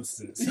Anytime.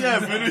 reposts it. Yeah,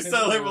 Voodoo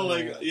Seller will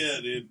like, yeah,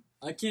 dude.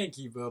 I can't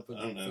keep up with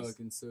I don't know.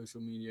 fucking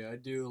social media. I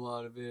do a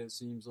lot of it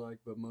seems like,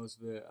 but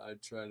most of it I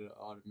try to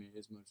automate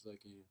as much as I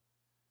can.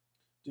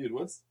 Dude,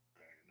 what's...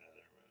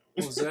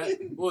 What was that?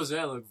 What was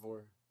that look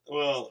for?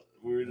 Well,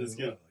 we were That's just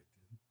what I getting...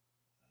 liked, dude.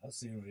 I was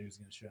seeing what he was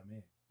going to show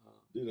me.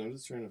 Dude, I'm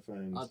just trying to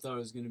find... I thought it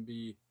was gonna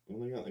be I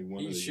only got like one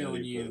He's of the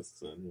showing Yeti you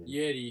posts on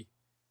here. Yeti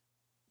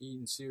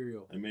eating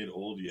cereal. I made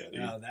old Yeti.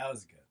 No, that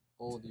was good.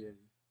 Old Yeti.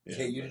 Yeah,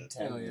 Okay, you but- didn't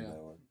tag Oh, me in yeah.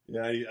 that one.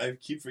 Yeah, I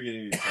keep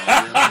forgetting to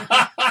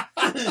tag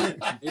you.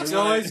 It's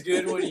always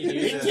good when you do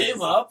It that.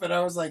 came up, and I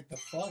was like, "The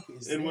fuck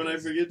is?" And when I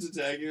this? forget to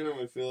tag you in them,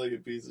 I feel like a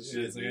piece of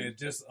shit. It's like, Dude.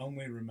 just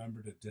only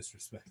remember to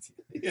disrespect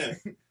you. Yeah.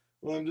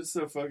 Well, I'm just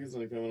so focused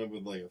on coming up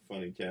with like a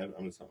funny cat.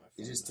 I'm just on my phone.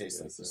 It just now, tastes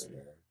I like guess,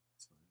 despair. sorry.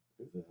 It's fine.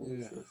 What the hell is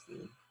Yeah. this,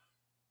 dude?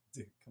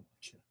 Dude, come on,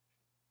 kid.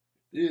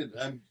 Dude,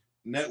 I'm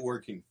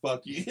networking.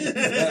 Fuck you.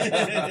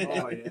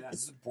 Oh, yeah.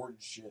 This is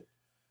important shit.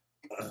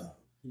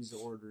 He's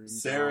ordering.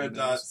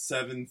 Domino's.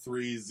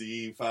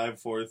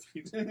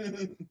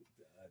 Sarah.73Z543.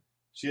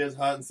 She has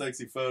hot and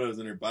sexy photos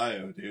in her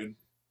bio, dude.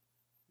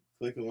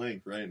 Click a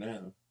link right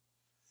now.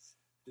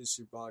 This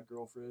your bot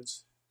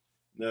girlfriends?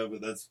 No,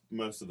 but that's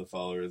most of the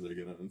followers I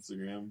get on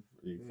Instagram.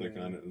 You click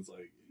Yeah. on it and it's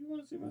like, you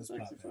want to see my Those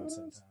sexy pop in photos?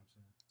 sometimes.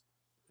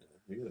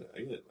 Yeah, I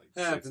get like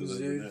Happens, 6 of those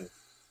dude. a day.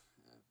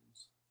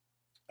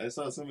 I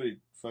saw somebody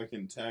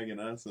fucking tagging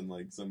us in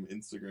like some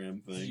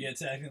Instagram Did thing. you get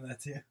tagged in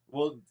that too?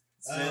 Well,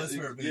 that's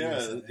for a video, yeah,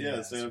 so- yeah,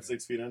 that's Stand Up right.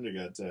 6 Feet Under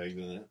got tagged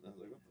in it. I was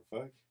like, what the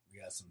fuck? We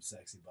got some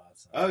sexy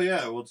bots. Oh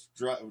yeah, well,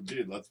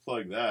 dude, let's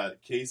plug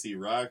that. Casey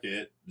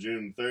Rocket,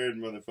 June 3rd,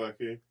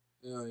 motherfucker.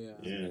 Oh yeah.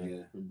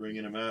 Yeah, we're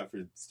bringing him out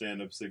for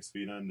Stand Up 6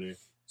 Feet Under.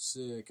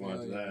 Sick. Watch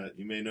Hell yeah. that.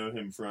 You may know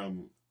him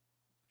from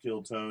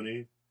Kill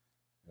Tony.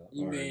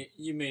 You Or- may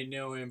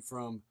know him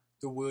from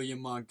the William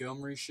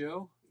Montgomery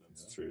Show,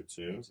 That's true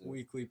too. That's it.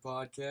 weekly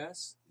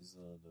podcast. He's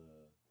on.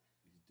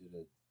 He was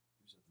at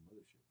the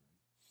mothership, right?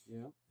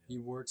 Yeah. He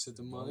works at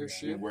the Oh, yeah.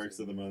 He mothership. works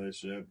at the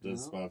mothership,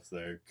 does Uh-huh. spots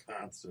there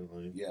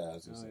constantly. Yeah, I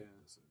was gonna Oh, say, yeah.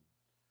 listen,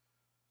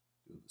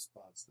 doing the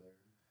spots there,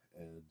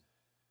 and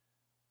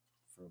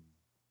I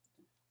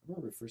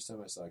remember the first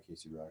time I saw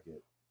Casey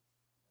Rocket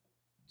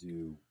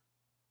do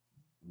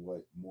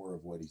more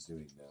of what he's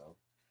doing now.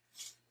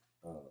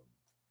 And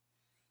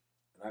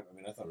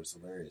I thought it was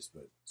hilarious,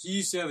 but So you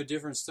used to have a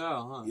different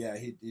style, huh? yeah,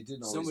 he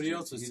didn't always. Somebody do,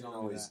 else was he didn't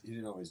telling me always. that. He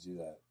didn't always do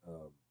that.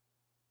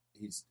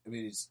 He's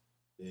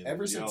Damn,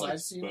 Ever y'all since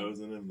I've seen him-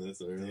 exposing him this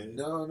early.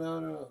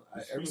 no.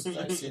 Ever since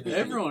I've seen him,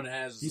 Everyone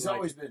has he's like,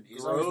 always been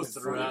growth always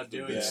been throughout funny.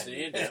 doing Yeah.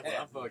 stand-up.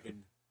 I'm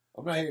fucking...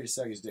 I'm not here to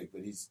suck his dick,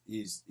 but he's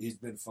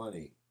been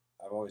funny.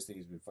 I've always think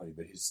he's been funny,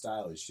 but his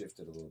style has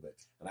shifted a little bit,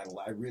 and I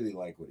really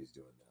like what he's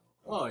doing now.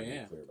 Oh, I'm really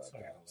yeah. clear about It's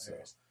fucking that.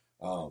 hilarious.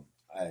 So,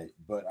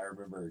 I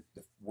remember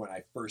when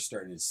I first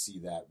started to see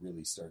that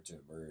really start to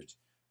emerge.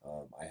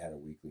 I had a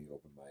weekly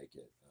open mic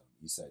at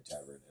Eastside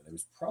Tavern, and it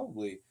was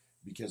probably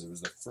because it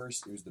was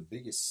the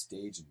biggest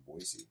stage in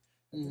Boise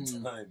at the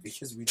Mhm. time,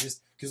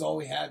 because all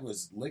we had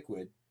was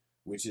Liquid,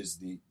 which is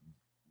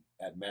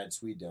at Mad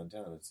Swede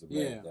downtown. It's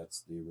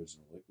that's the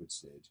original Liquid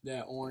stage.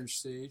 That orange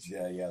stage.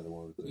 Yeah, the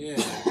one with the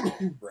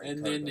Yeah. bright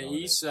And then carpet the on it.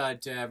 East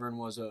Side Tavern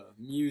was a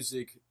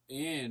music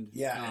and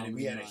Yeah, and comedy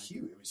we had night.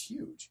 it was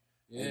huge.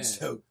 Yeah. And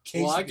so Well,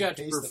 Casey I could got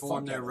to pace the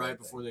perform fuck there out of right that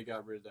before thing. they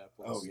got rid of that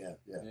place. Oh yeah.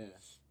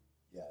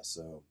 Yeah.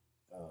 So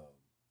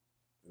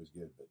it was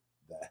good, but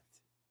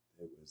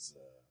it was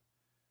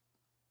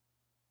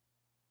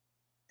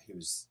he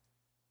was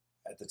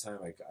at the time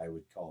I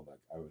would call him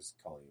I was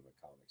calling him a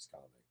comics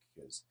comic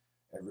because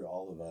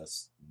all of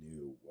us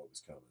knew what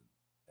was coming,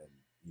 and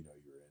you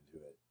were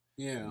into it.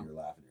 Yeah. And you were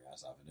laughing your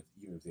ass off, and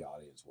even if the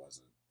audience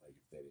wasn't, like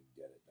if they didn't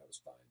get it, that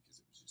was fine because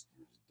it was just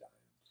you were just dying.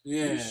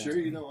 Yeah. Are you sure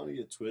you don't want to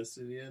get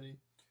twisted, Yanni?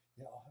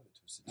 Yeah, I'll have it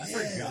twisted. I Yeah,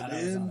 forgot I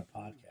was dude. on a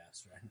podcast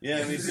right now.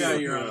 Yeah, me You too. forgot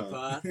you're on a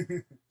pod.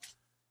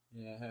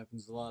 Yeah, it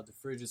happens a lot. The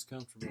fridge is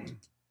comfortable.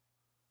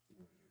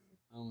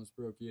 I almost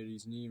broke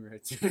Yeti's knee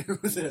right there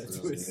with that That's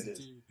really twisted good.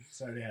 teeth.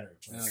 Sorry, I had to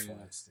replace Oh, yeah.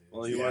 twice, dude.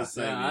 Well, he Yeah. was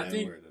saying Yeah, I the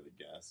think- N-word at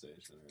a gas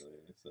station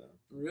earlier, so.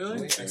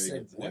 Really? Wait, I There he said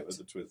gets hit what? with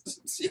the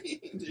twisted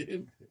teeth,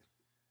 dude.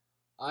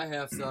 I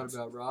have thought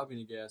about robbing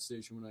a gas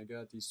station when I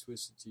got these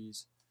twisted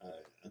tees.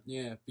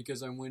 Yeah,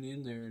 because I went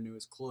in there and it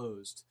was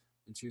closed.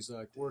 And she was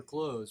like, we're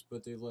closed,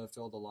 but they left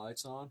all the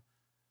lights on.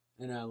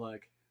 And I,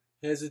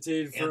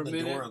 hesitated for And a the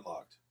minute. door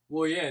unlocked.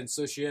 Well, yeah, and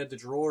so she had the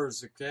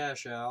drawers of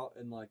cash out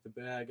and, the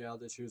bag out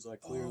that she was,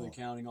 clearly Oh.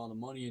 counting all the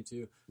money into.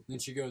 And then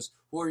she goes,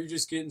 well, are you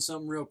just getting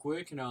something real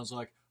quick? And I was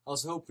like, I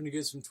was hoping to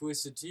get some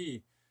twisted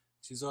tea.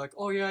 She's like,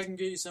 oh, yeah, I can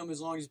get you some as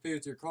long as you pay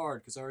with your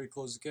card because I already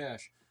closed the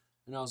cash.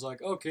 And I was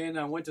like, okay. And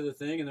I went to the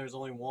thing, and there's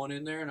only one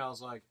in there. And I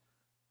was like,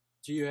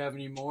 do you have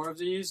any more of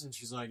these? And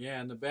she's like,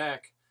 yeah, in the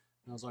back.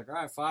 And I was like, all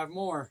right, 5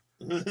 more.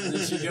 And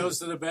then she goes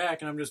to the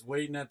back, and I'm just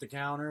waiting at the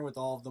counter with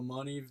all of the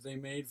money they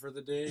made for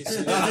the day.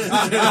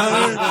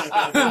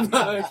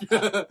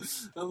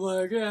 I'm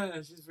like, yeah,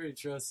 she's a pretty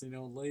trusting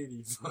old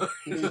lady.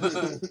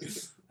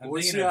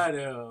 What's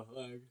Idaho?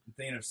 I'm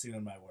thinking of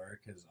suing my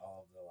work because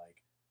all of the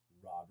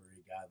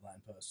robbery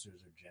guideline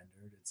posters are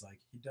gendered. It's like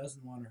he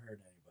doesn't want to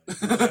hurt anybody.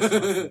 He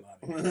just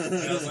wants the money.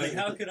 And I was like,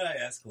 how could I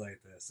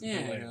escalate this?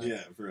 Yeah,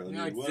 for real.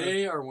 Like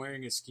they are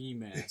wearing a ski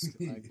mask.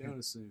 Like, don't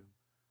assume.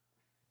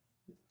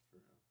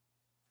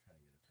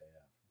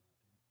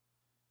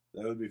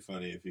 That would be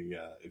funny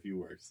if you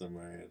worked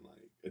somewhere and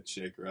a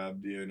chick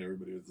robbed you and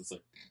everybody was just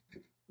like,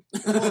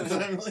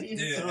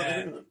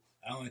 dude,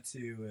 I went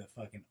to a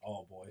fucking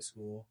all boys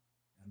school,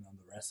 and on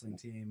the wrestling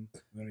team we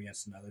went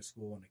against another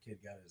school, and a kid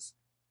got his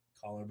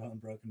collarbone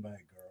broken by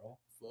a girl.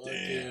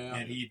 Damn.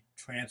 And he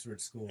transferred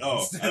schools.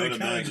 Oh, I would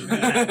imagine.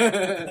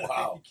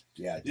 Wow.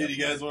 Yeah, dude, you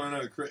guys want to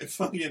know?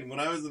 Fucking when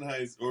I was in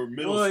high school or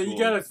middle well, school. you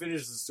gotta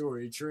finish the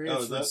story. He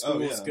transferred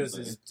schools because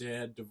his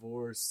dad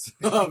divorced.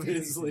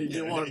 Obviously, he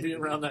didn't want to be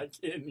around that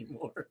kid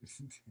anymore.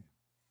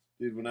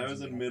 Dude, when I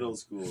was in middle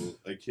school,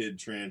 a kid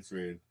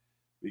transferred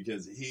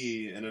because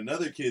he and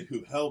another kid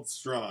who held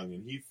strong,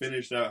 and he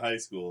finished out high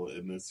school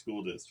in this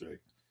school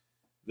district.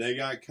 They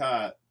got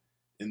caught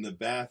in the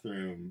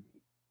bathroom,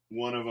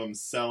 one of them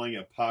selling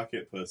a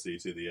pocket pussy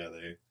to the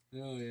other.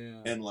 Oh,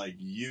 yeah. And,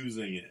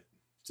 using it.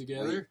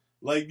 Together?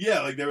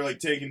 They were,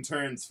 taking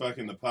turns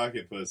fucking the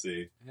pocket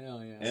pussy.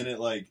 Hell yeah. And it,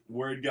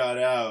 word got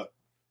out,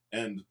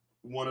 and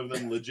one of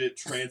them legit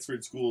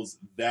transferred schools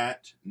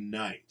that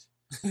night.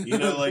 You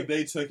know,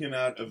 they took him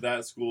out of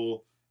that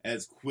school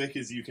as quick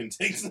as you can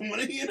take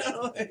somebody, you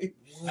know?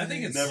 I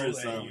think it's never cool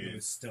saw that you me.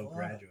 still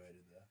graduated,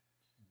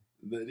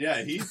 though.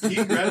 Yeah, he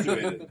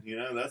graduated. You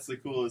know, that's the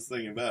coolest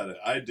thing about it.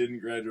 I didn't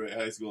graduate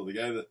high school. The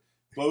guy that...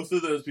 Both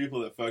of those people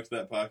that fucked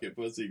that pocket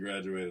pussy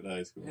graduated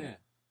high school. Yeah.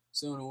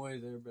 So in a way,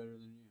 they're better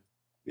than you.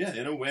 Yeah,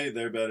 in a way,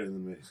 they're better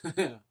than me.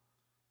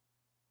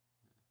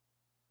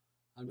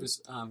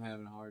 I'm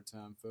having a hard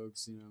time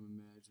focusing on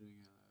imagining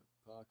how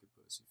that pocket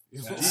pussy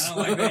feels. I don't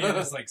like that you're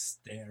just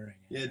staring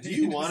at Yeah, do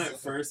you want it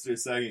first or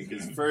second?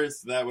 Because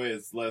first, that way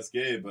it's less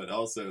gay, but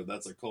also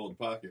that's a cold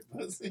pocket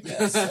pussy.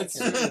 Yeah,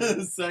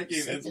 second,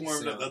 it's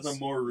more that's a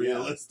more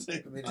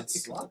realistic. I mean,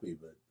 it's sloppy,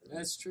 but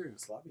That's true.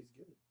 Sloppy's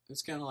good.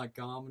 It's kind of like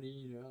comedy,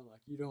 you know,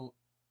 you don't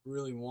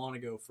really want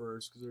to go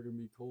first because they're going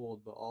to be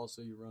cold, but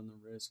also you run the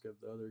risk of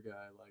the other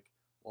guy,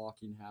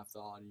 walking half the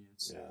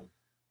audience. Yeah.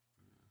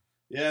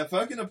 Yeah,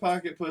 fucking a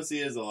pocket pussy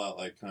is a lot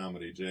like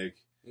comedy, Jake.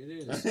 It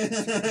is.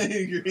 I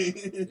agree.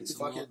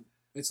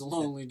 It's a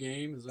lonely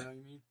game, is that what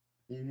you mean?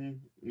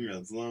 Mm-hmm. Yeah,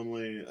 it's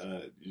lonely.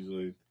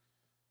 Usually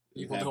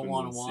people don't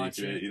want to watch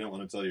it. You don't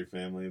want to tell your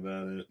family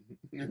about it.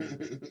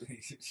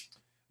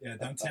 Yeah,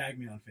 don't tag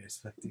me on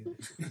Facebook, dude.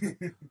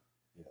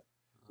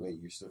 Wait,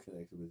 you're still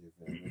connected with your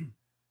family?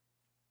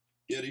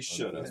 Yeti,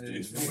 shut up,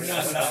 dude. We're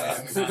not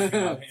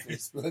on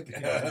Facebook.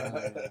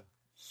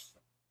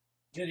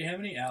 Yeti, how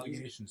many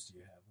allegations do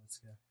you have? Let's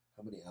go.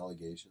 How many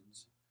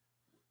allegations?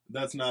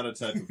 That's not a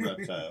type of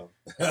reptile.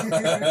 What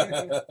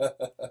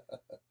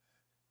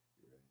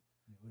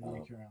are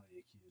you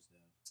currently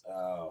accused of?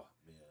 Oh,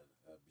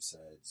 man.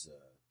 Besides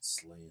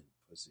slaying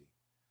pussy.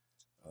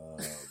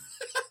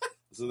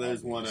 So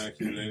there's one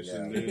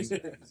accusation,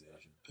 dude.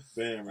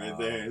 Bam, right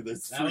there.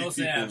 There's 3 I will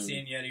say people. I've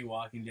seen Yeti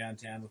walking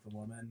downtown with a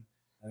woman,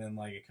 and then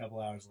a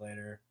couple hours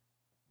later,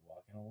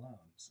 walking alone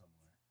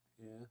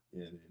somewhere.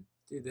 Yeah, dude.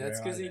 Dude, that's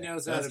Where because are he they?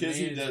 knows That's how to 'cause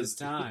he manage does. his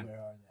time. Where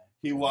are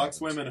they? He walks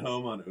women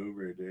home on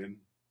Uber, dude.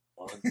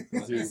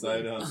 It's your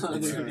side hustle.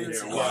 On You're Uber. here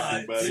It's walking,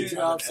 He buddy. He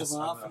drops him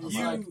off, and he's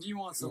You- like, do you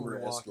want someone to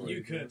Uber walk escort. you?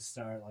 You could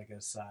start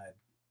a side,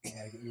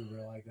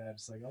 Uber like that.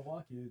 Just I'll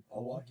walk you.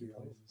 I'll walk you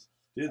places.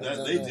 Dude, I've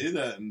done they that. do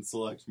that in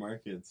select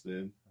markets,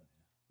 dude.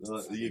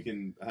 You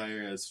can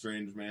hire a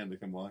strange man to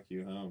come walk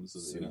you home so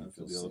that So you don't you have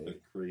to feel deal with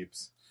safe. the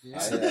creeps.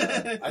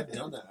 Yeah. I've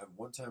done that.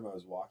 One time I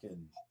was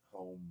walking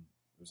home.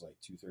 It was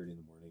 2:30 in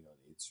the morning on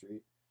 8th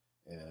Street,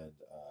 and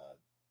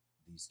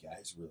these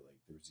guys were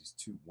there was these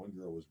two. One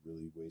girl was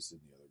really wasted,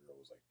 and the other girl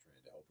was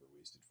trying to help her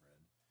wasted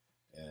friend.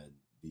 And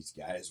these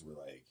guys were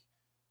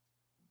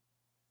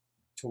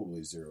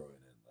totally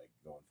zeroing in,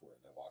 going for it.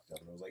 And I walked up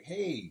and I was like,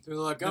 "Hey!" They're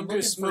like, Been I'm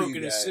just looking for you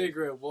smoking a guys.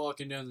 cigarette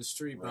walking down the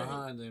street Right.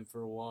 behind them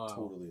for a while.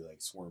 Totally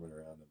swarming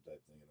around them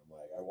type thing. And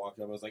I walked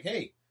up. I was like,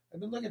 "Hey, I've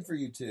been looking for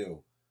you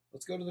two.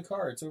 Let's go to the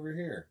car. It's over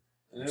here."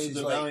 And it was She's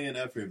a like- valiant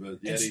effort,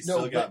 but yet he No,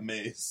 still but- got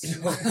maced.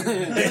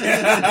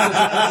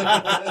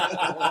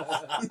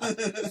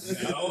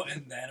 No,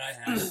 and then I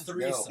had a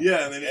threesome.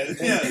 Yeah,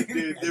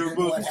 dude, they were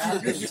both.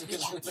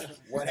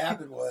 What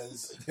happened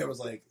was there was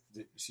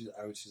she's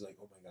like,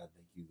 "Oh my god,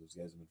 thank you. Those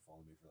guys have been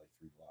following me for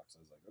 3 blocks."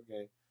 I was like,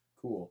 "Okay,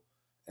 cool."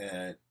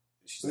 And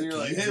she's So like, you're "Can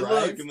like, you hey,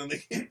 drive?" look, and then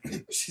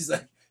they. she's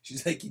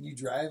like, "Can you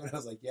drive?" And I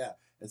was like, "Yeah."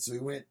 And so we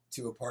went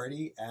to a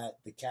party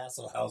at the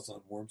Castle House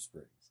on Warm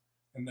Springs.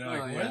 And they're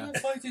like, Oh, where yeah. the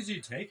fuck did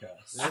you take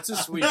us? That's a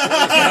sweet place.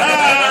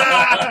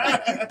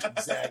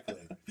 Exactly.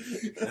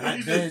 He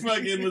just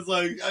fucking was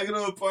like, I go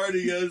to a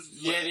party, guys.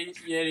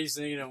 Yeti's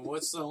thinking of,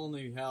 what's the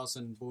only house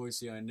in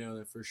Boise I know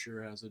that for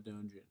sure has a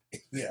dungeon?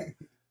 Yeah,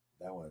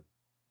 that one.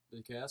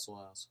 The Castle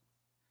House.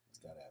 It's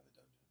got to have a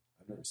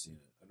dungeon. I've never seen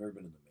it. I've never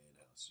been in the main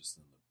house, just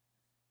in the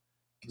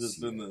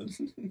Just in casino.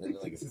 the Maybe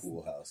like a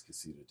pool house,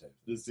 casino type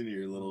thing. just in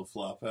your little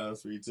flop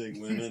house where you take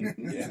women.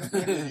 Yeah.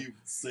 that you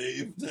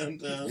save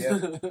downtown. Yeah.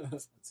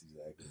 That's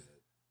exactly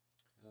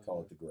it.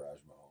 Call it the Garage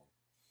Mahal.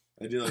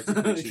 I do like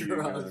to picture you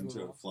Garage going to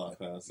a wall. flop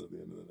house at the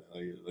end of the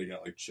night. Like, they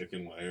got like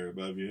chicken wire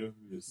above you.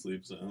 You just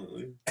sleep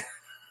silently.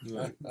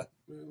 You're like, "Man,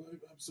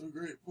 I'm so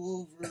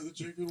grateful for the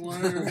chicken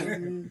wire above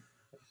me."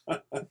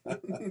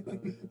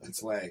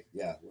 That's why,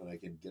 yeah, when I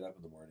can get up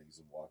in the mornings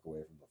and walk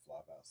away from the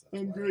flop house,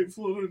 that's I'm why.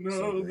 grateful to know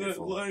So that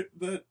grateful.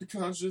 that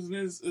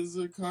consciousness is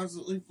a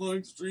constantly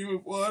flowing stream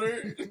of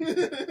water. I'm going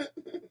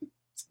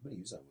to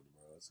use that one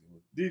tomorrow. That's a good one.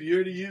 Dude, you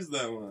already used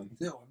that one.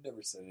 No, I've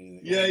never said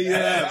anything. Yeah, like yeah.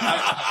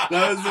 that.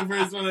 That was the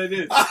first one I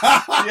did.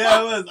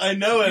 Yeah, it was. I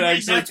know it, You mean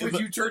actually. That's what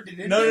you turned it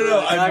into. No.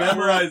 I Actually-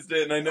 memorized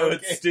it, and I know Okay.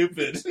 it's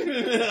stupid.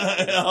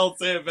 I'll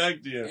say it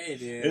back to you. Hey,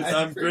 dude. It's, I'm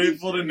I'm pretty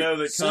grateful to sure know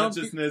that some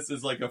consciousness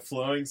is like a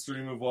flowing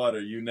stream of water.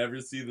 You never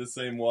see the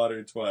same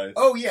water twice.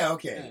 Oh, yeah,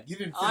 okay. Yeah. You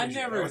didn't I finish it.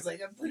 never- I was like,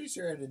 I'm pretty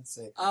sure I didn't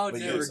say. I would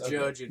But never yes, okay.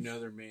 judge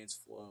another man's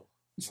flow.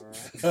 All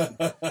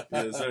right.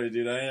 Yeah, sorry,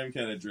 dude. I am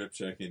kind of drip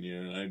checking you,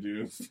 and I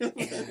do.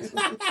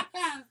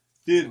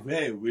 Dude,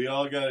 hey, we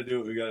all gotta do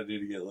what we gotta do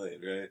to get laid,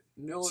 right?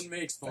 No one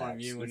makes fun of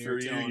Facts. you when And you're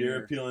for you, telling you're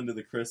her. appealing to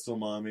the crystal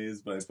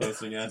mommies by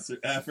posting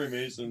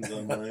affirmations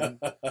online.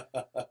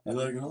 You're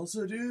like,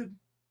 also, dude,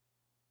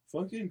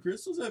 fucking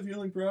crystals have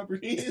healing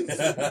properties.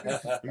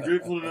 I'm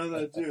grateful to know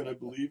that too, and I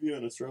believe you.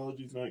 And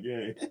astrology's not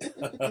gay.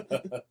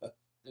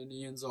 And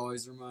Ian's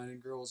always reminding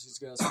girls he's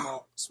got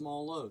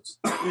small loads.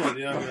 Yeah,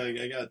 dude, I'm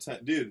like, I got time.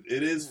 Dude,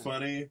 it is Yeah.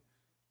 funny.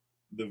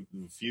 The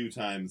few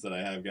times that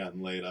I have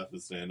gotten laid off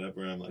of stand up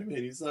where I'm like,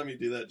 man, you saw me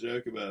do that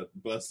joke about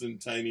busting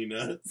tiny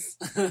nuts.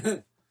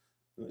 Like,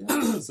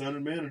 oh, that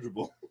sounded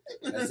manageable.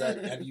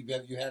 Have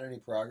you had any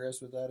progress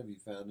with that? Have you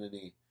found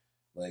any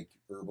like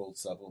herbal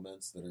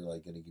supplements that are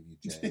like going to give you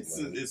giant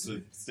It's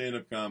a stand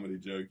up comedy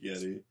joke,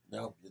 Yeti.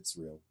 No, it's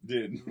real.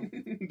 Dude,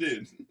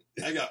 dude,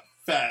 I got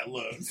fat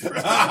loads.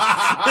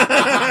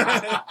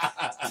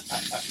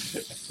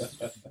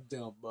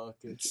 Dump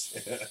buckets.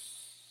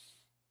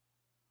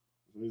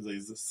 He's like,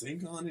 is the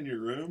sink on in your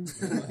room?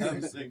 I don't have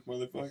a sink,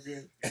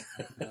 motherfucker. Oh,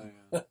 yeah.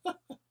 You have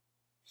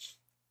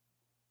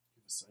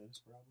a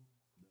sinus problem?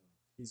 No.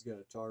 He's got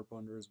a tarp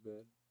under his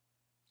bed.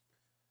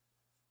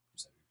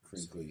 Just have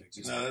crinkly,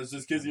 No, that's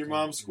just because your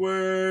mom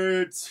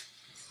squirts.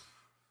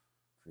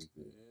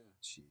 crinkly Yeah.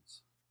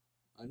 sheets.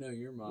 I know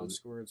your mom Was it-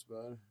 squirts,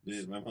 bud.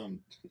 Dude, my mom.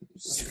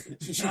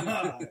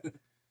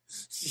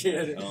 She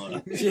had to Hold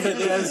on. she had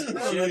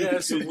to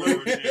have some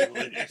lube. She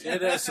Dude, had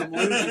to have some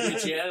lube to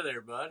get you out of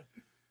there, bud.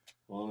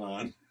 hold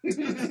on.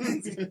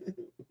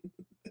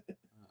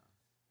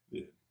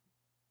 Dude,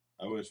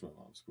 I wish my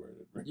mom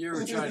squirted. You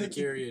ever tried to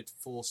carry a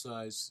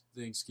full-size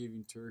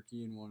Thanksgiving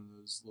turkey in one of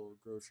those little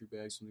grocery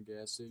bags from the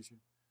gas station?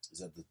 Is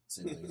that the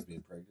same thing as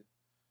being pregnant?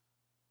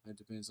 That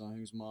depends on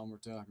whose mom we're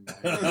talking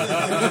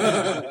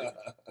about.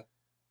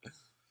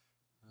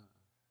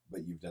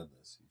 But you've done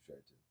this. You've tried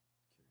to carry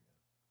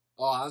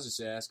Oh, I was just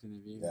asking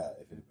if you. out. Yeah,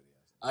 if anybody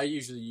has. I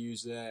usually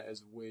use that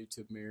as a way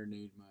to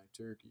marinate my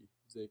turkey.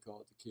 They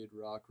call it the Kid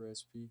Rock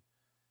recipe.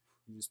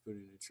 You just put it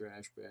in a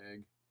trash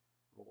bag,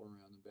 roll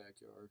around the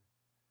backyard.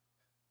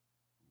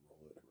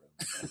 Roll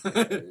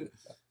it around.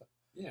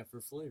 Yeah, for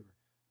flavor.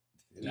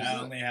 I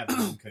only have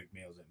home cooked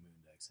meals at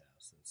Moondek's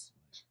house. That's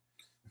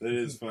That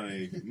is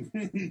funny.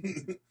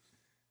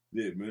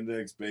 Dude,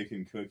 Moondek's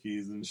baking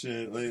cookies and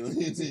shit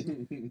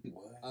lately.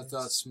 What? I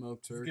thought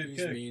smoked good turkeys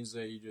cook. means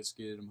that you just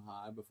get them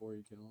high before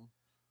you kill them.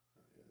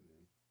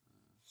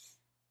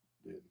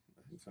 Dude,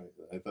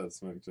 I thought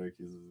smoked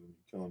turkeys was when you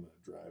kill them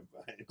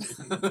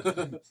at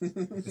a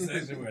That's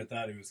actually where I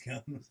thought he was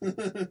coming.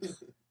 drive-by.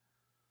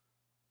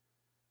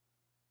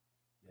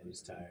 Yeah,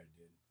 he's tired,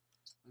 dude.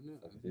 I know.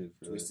 Dude,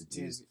 for Twisted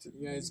You teas.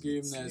 guys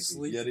gave him that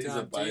sleep Yeti's time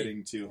a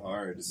biting too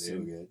hard, It's so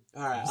dude. good.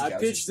 All right, This I couch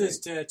pitched is this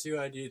tattoo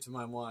idea to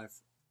my wife.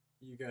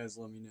 You guys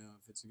let me know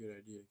if it's a good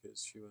idea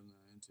because she wasn't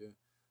that into it.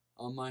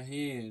 On my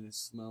hand,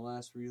 it's my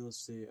last real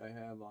estate I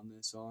have on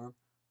this arm.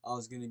 I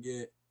was gonna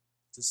get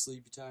the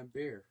Sleepy Time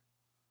Bear.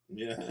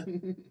 Yeah.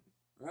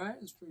 Right?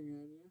 It's a pretty good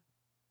idea.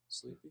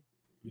 Sleepy.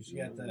 You should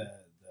get the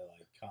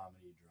like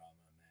comedy drama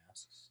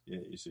masks. Yeah,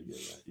 you should get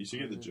that. You should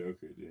get the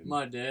Joker, dude.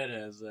 My dad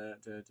has that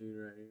tattooed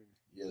right here.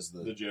 He has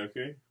The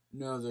Joker?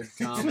 No, the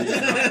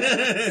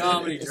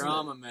comedy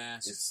drama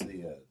mask. It's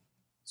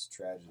it's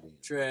tragedy.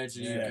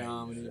 Tragedy, Yeah,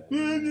 comedy.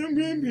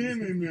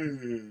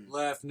 Yeah.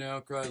 Laugh now,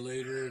 cry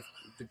later,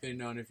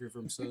 depending on if you're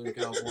from Southern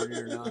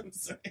California or not. I'm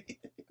sorry.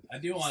 I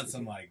do want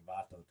some like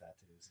Vato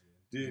tattoos,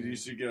 dude. Dude, you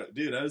should go.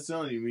 Dude, I was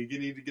telling you, we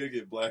need to go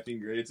get black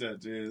and gray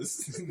tattoos.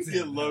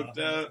 Get loped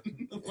out.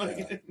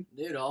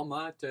 Dude, all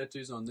my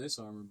tattoos on this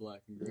arm are black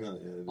and gray. Oh, yeah,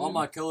 dude. All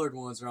my colored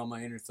ones are on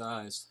my inner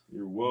thighs.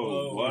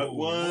 Whoa, what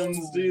Whoa.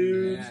 ones,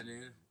 dude? Yeah,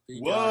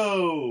 dude.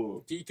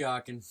 Whoa!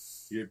 Peacocking.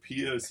 Your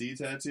POC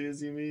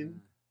tattoos, you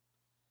mean?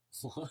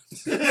 What?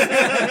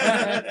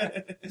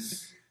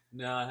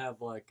 No, I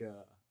have like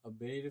a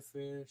beta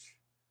fish.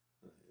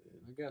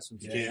 I got some.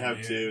 You Yeah, can't have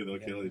dude. two; they'll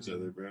Yeah. kill each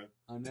other, bro.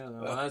 I know.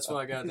 Well, that's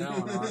why I got that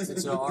one on.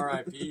 It's a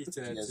RIP You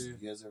tattoo.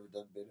 guys ever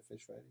done beta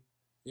fish fighting?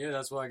 Yeah,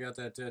 that's why I got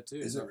that tattoo.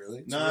 Is it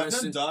really? No, I've Rest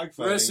done in- dog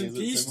fighting. rest in Is it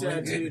peace similar?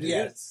 tattoo, dude.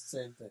 Yes,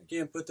 same thing.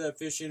 Can't put that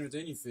fish in with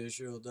any fish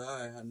or it'll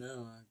die. I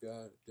know. I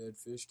got a dead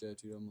fish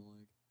tattooed on my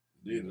leg.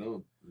 Dude,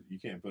 you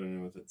can't put it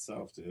in with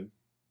itself, dude.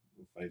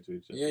 We'll fight to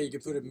each other. Yeah, you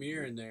could put a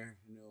mirror in there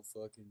and it'll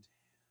fucking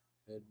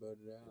headbutt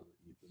it out.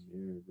 Eat the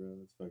mirror, bro.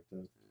 That's fucked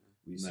up.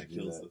 We And used that to do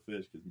kills that. the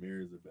fish because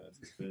mirrors are bad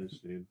for fish,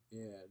 dude.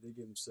 Yeah, they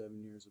give them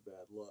 7 years of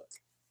bad luck.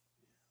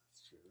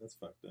 That's true. That's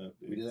fucked up,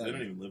 dude. We did that. They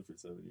don't even live for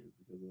 7 years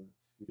because of that.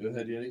 We Go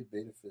ahead, did Yeti.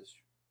 Beta fish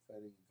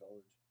fighting in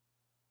college.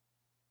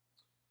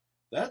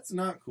 That's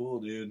not cool,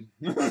 dude.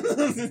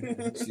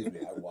 Excuse me,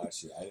 I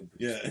watched it. I didn't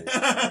Yeah.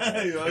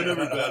 participate. I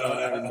never bet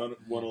on it and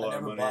won a lot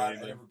of money. or I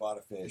anything. never bought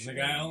a fish. It's like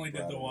and I only did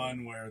brought the it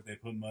one where they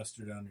put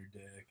mustard on your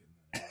dick.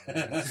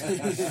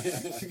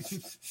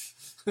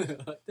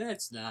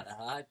 That's not a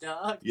hot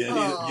dog. Yeti,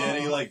 Oh.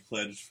 Yeti like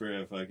pledged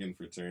for a fucking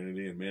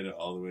fraternity and made it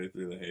all the way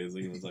through the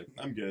hazing and was like,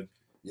 I'm good.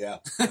 Yeah.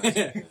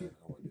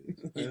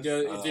 He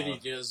does, then he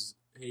does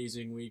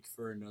hazing week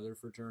for another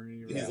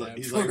fraternity. He's right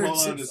like, hold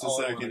afterwards. on just a all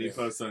I second. wanna He do.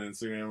 posts on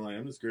Instagram like,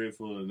 I'm just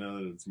grateful to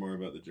know that it's more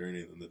about the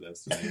journey than the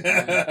destination.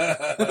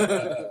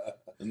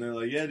 And they're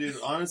like, yeah, dude,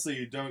 honestly,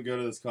 you don't go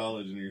to this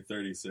college and you're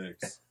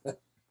 36.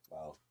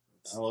 Wow.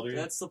 How old are you?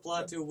 That's the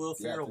plot to a Will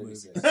Yeah, Ferrell movie.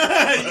 36.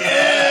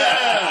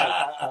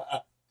 Yeah!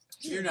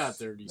 You're not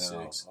No,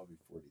 36. I'll be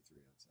 43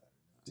 on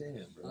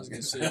Saturday. Damn, bro. I was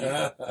gonna say,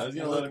 I was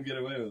gonna let him get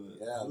away with it.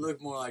 Yeah. You look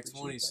more like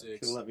Appreciate 26.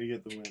 Could have let me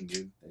get the win,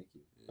 dude. Thank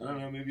you. I don't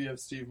know, maybe you have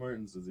Steve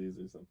Martin's disease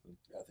or something.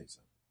 I think so.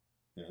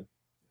 Yeah.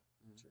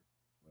 Sure.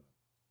 Why not?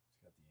 It's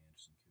got the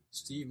Anderson Cooper.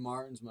 Steve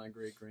Martin's my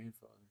great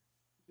grandfather.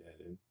 Yeah,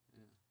 dude.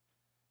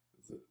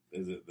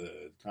 Is it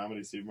the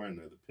comedy Steve Martin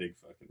or the pig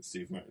fucking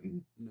Steve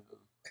Martin? No.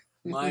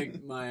 My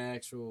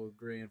actual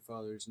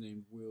grandfather's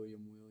named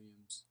William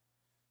Williams.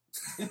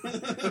 Wait,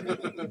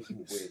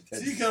 So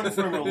you come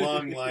from a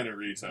long line of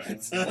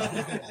retards.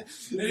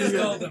 They just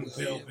called him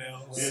Bill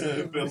Bill.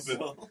 Yeah,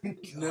 Bill.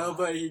 No,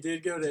 but he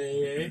did go to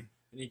AA,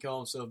 and he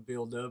called himself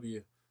Bill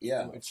W.,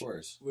 Yeah, Which- of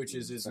course. which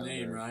is his Founder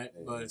name, of right?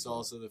 AA, But it's yeah.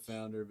 also the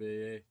founder of AA.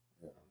 Yeah.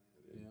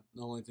 Yeah.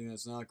 The only thing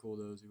that's not cool,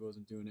 though, is he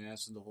wasn't doing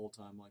acid the whole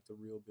time like the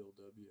real Bill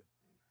W.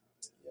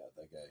 Yeah,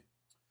 that guy.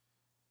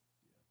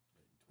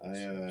 I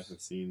have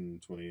seen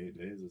 28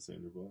 Days with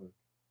Sandra Bullock.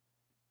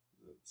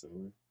 Is that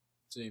similar?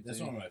 Same That's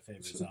thing. one of my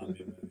favorite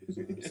zombie movies.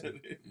 Yeah, honestly.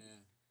 dude. Yeah.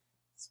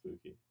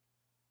 Spooky.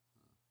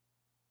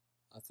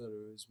 I thought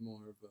it was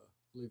more of a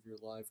live your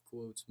life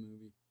quotes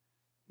movie.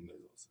 And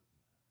there's also.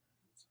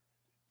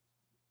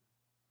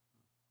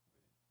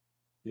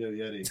 Yo,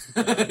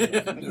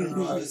 Yeti.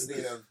 No, I was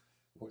thinking of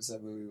what's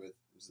that movie with?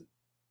 Was it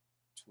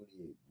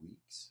 28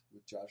 Weeks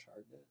with Josh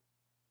Hartnett?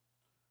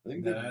 I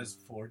think That that has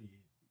 40 days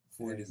and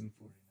 40 nights.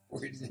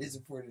 40 Days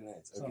and 40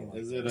 Nights. Something Okay.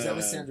 like Is it? Was that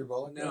with Sandra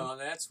Bullock? No,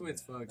 that's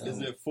with fucking. Is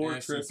it Four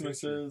Ashton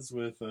Christmases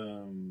with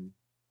the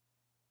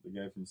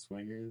guy from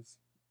Swingers?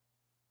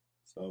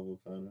 Saul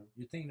Volcano.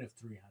 You're thinking of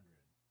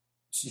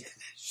 300.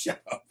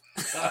 Shut up.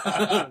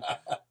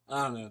 I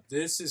don't know.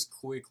 This is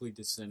quickly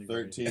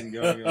disintegrating. 13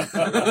 going on.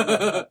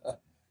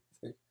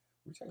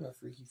 We're talking about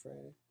Freaky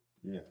Friday.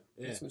 Yeah.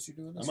 Yeah. That's what you're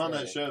doing. This I'm on that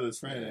Friday. show this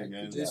Friday, Yeah,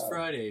 guys. good This job.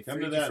 Friday, Come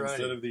to Freaky that Friday.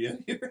 instead of the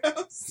Yeti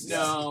House.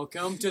 No,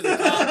 come to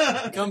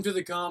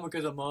the comic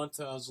of the month.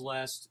 I was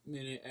last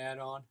minute add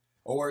on.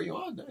 Oh, are you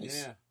on?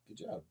 Nice. Yeah, Good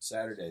job.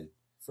 Saturday,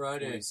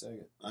 Friday.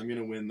 22nd. I'm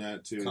gonna win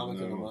that too. Comic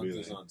even of though the I won't be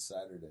Month is there. on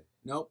Saturday.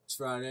 Nope, it's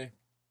Friday.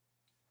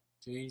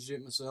 Changed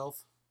it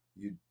myself.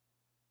 You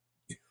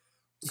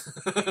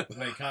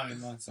Wait, Comic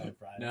Month's on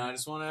Friday. No, I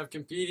just want to have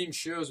competing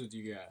shows with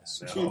you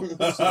guys. No. Sounds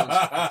Go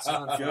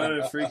fun.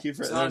 to Freaky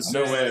Friday. Sounds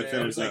There's no way I bad.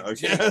 finished Like, that.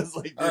 Okay, I was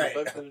like, all right.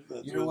 dude, if I finish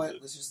that, You know what?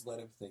 bullshit. Let's just let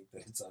him think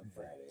that it's on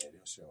Friday and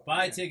he'll show up.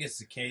 Buy tickets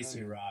to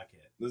Casey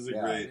Rocket. This is a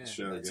Yeah. great Yeah.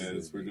 show, That's a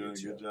guys. We're really doing a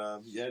good good show.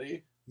 job.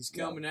 Yeti? He's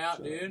coming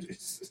out, Yeah, dude.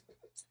 Just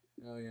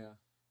Oh yeah.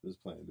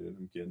 playing, dude.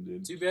 I'm kidding,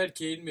 dude. Too bad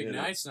Caden Yeah.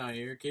 McKnight's not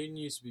here. Caden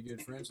used to be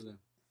good friends with him.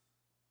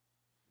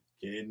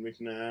 Caden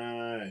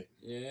McKnight.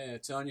 Yeah,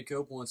 Tanya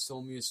Cope once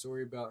told me a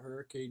story about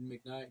her, Caden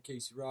McKnight,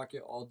 Casey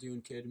Rocket, all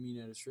doing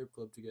ketamine at a strip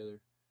club together.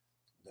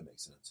 That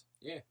makes sense.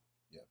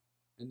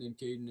 And then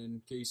Caden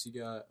and Casey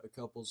got a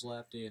couple's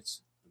lap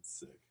dance That's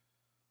sick.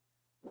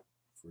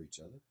 For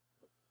each other.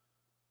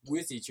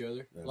 with each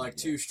other. Yeah, Like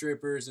yeah. two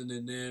strippers and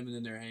then them, and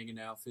then they're hanging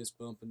out, fist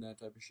bumping, that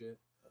type of shit.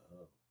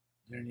 Oh.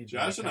 There need to be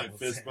Josh a and I couple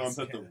fist bump sets,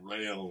 at the yeah.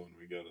 rail when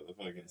we go to the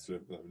fucking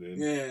strip club, dude.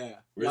 Yeah.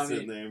 We're I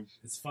sitting mean, there.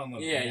 It's fun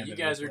little yeah, band you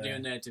that guys we are play.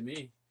 doing that to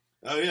me.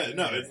 Oh yeah,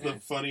 no, it's the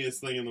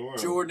funniest thing in the world.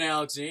 Jordan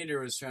Alexander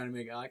was trying to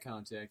make eye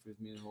contact with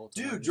me the whole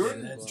time. Dude,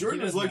 Jordan he was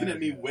doesn't looking know at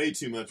me that. way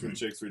too much when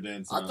chicks were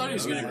dancing. I thought he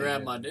was going gonna to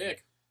grab my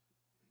dick,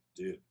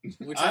 Dude,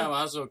 which I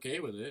was okay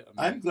with it.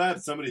 I I'm mean,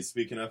 glad somebody's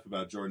speaking up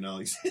about Jordan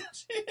Alexander.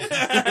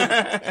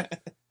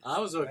 I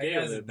was That okay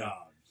guy's with a it.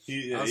 dog.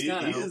 He I was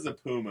kinda is a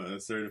puma, a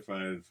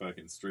certified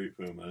fucking straight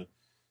puma.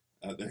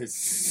 Out there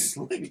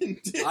slinging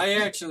dick. I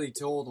actually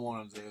told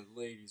one of the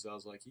ladies, I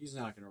was like, he's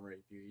not gonna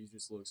rape you. He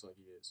just looks like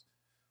he is.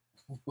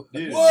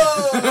 Dude.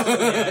 Whoa!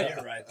 Yeah,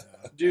 you're right,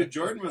 though. Dude,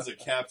 Jordan was a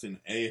Captain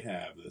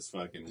Ahab this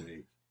fucking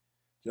week.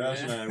 Josh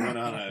and I went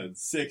on a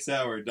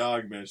 6-hour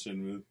dog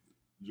mission with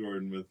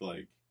Jordan with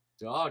like.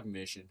 Dog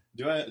mission.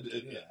 Do I?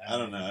 I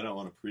don't know. I don't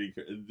want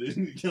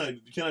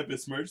to Can I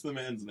besmirch the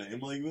man's name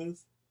like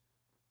this?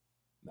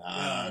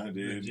 Nah,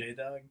 dude.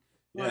 J-Dog?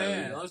 Oh,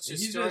 yeah, let's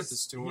just start the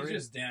story.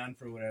 He's just down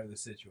for whatever the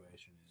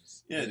situation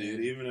is. Yeah, dude.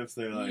 Even if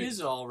they're like, he is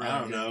all I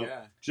around. don't know.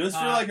 Guy. just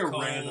for Hot, like a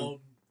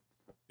cold,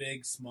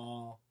 big,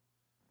 small.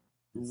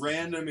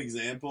 random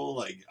example,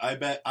 like I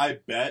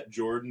bet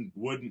Jordan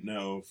wouldn't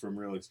know from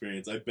real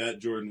experience. I bet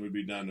Jordan would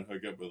be down to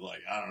hook up with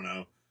like, I don't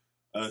know,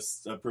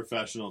 a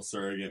professional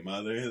surrogate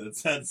mother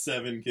that's had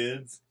 7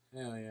 kids.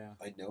 Hell yeah.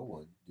 I know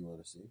one. Do you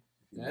want to see?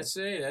 If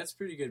you That's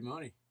pretty good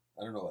money. want.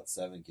 I don't know about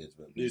 7 kids,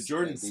 but at Dude, least,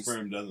 Jordan's at least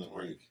sperm doesn't 3.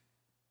 work.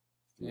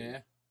 3. Yeah.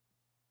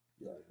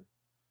 Yeah.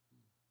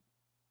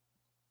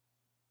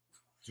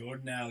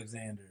 Jordan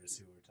Alexander is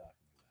who we're talking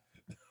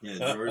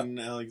about. Yeah, Jordan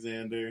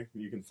Alexander.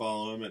 You can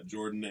follow him at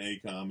Jordan A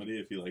Comedy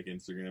if you like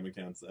Instagram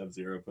accounts that have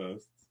 0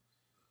 posts.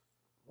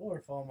 Or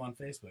follow him on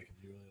Facebook if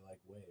you really like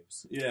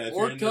waves. Yeah, if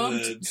Or you're into come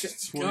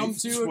the come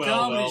to a 2012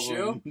 comedy album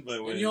show, by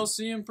and Wayne. you'll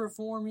see him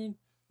performing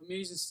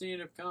amazing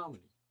stand-up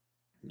comedy.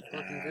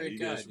 Fucking great you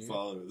guy, guys should dude.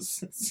 follow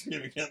his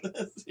Instagram account that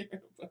has 0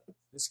 posts.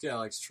 This guy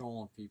likes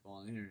trolling people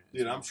on the internet.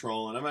 Dude, I'm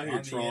trolling. I'm out here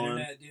On the trolling.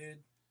 internet, dude.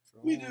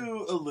 We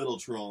do a little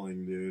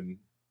trolling, dude.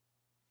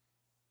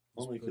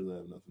 Only put- because I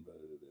have nothing better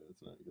to do.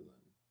 It's not because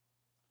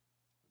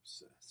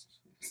I'm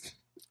obsessed.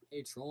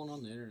 Hey, trolling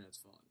on the internet's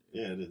fun,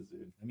 dude. Yeah, it is,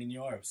 dude. I mean,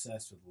 you are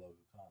obsessed with the local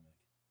comic.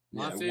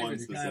 My Yeah, favorite- one You're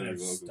kind specific of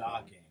local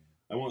stalking. comic.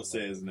 I won't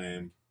say his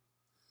name,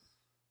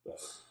 but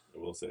I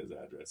will say his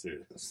address.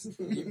 Here it is.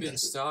 You've been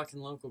stalking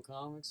local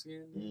comics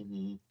again?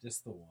 Mm-hmm.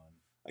 Just the one.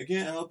 I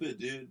can't help it,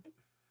 dude.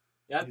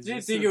 Yeah, I He's did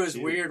just think so it was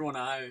cute. weird when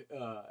I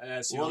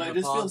asked you Well, on and I the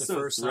just feel pod the so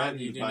first time you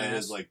threatened didn't by ask.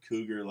 his like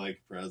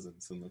cougar-like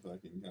presence in the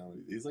fucking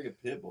comedy. He's like a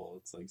pit bull.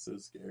 It's like so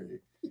scary.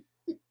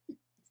 He's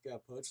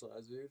got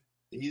punchlines, dude.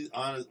 He's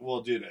honest.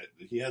 Well, dude,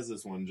 he has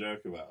this one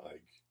joke about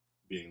like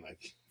being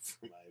like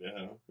from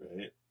Idaho,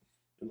 right?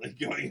 And like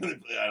going.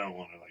 I don't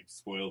want to like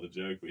spoil the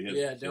joke, but he has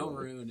Yeah, a don't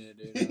killer- ruin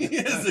it, dude. he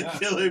has a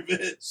killer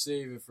bit.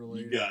 Save it for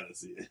later. You gotta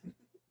see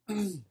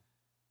it.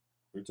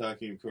 We're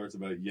talking, of course,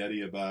 about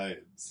Yeti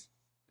Abides.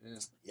 Yeah.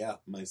 Yeah.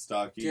 My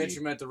stocky. Catch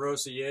him at the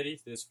Roast of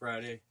Yeti this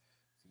Friday.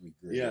 It's gonna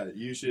be great. Yeah,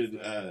 you should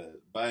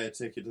buy a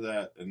ticket to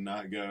that and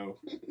not go.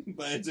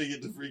 Buy a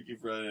ticket to Freaky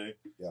Friday.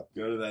 Yep.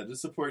 Go to that.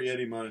 Just support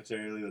Yeti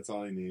monetarily. That's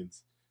all he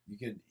needs. You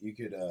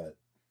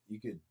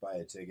could buy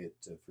a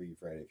ticket to Freaky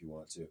Friday if you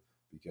want to,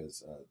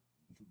 because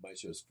my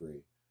show's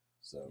free.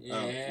 So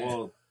Yeah.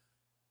 Well,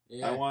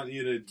 Yeah. I want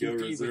you to go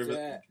Compete with reserve it.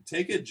 that.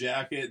 Take a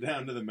jacket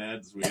down to the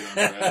Mad Suite on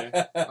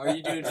Friday. Are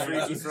you doing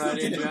Freaky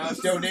Friday, Josh?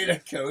 Donate a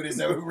code. Is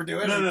that what we're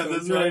doing? No, A this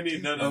code is what I drop?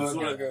 need. No, Oh, this, is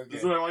okay, what, okay, this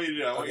is okay. what I want you to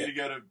do. I want you Okay. to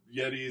go to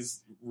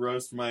Yeti's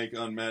roast mic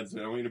on Mad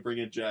Suite. I want you to bring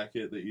a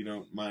jacket that you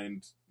don't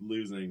mind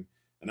losing.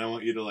 And I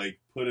want you to like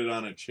put it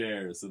on a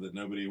chair so that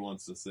nobody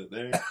wants to sit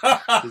there.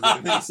 Because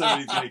I think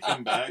somebody's going to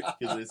come back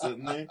because they're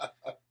sitting there.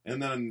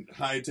 And then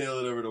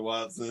hightail it over to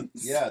Watson's.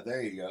 Yeah,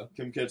 there you go.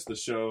 Come catch the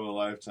show of a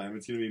lifetime.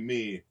 It's going to be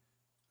me.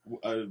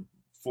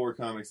 4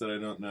 comics that I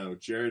don't know.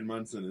 Jared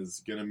Munson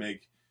is going to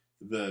make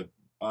the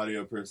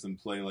audio person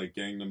play like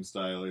Gangnam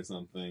Style or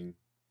something.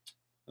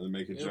 And then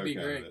make a It'll joke be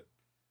out great. of it.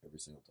 Every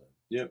single time.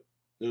 Yep.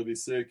 It'll be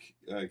sick.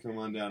 Come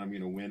on down. I'm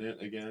going to win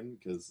it again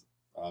because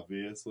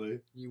obviously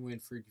You win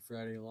Freaky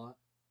Friday a lot.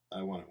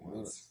 I won it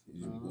once.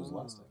 You was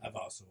last time. I've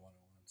also won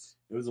it once.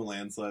 It was a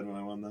landslide when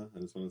I won though. I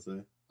just want to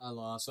say. I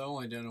lost. I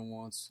only done it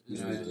once. Which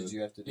And one I did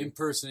you have to do?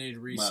 impersonated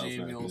Reese Miles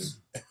Samuels.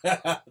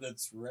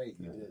 That's right.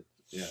 You did.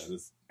 Yeah, I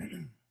just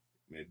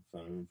made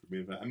fun of him for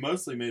being fat. I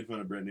mostly made fun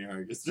of Brittany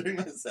Hargis during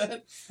my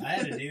set. I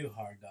had to do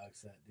Hard Dog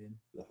set, dude.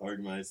 The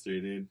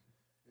Hardmeister, dude.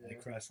 I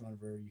crushed one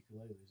of her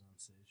ukuleles on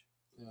stage.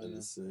 Oh, That yeah.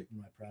 is sick. One of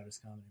my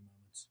proudest comedy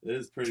moments. It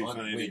is pretty On-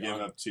 funny wait, to give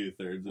on- up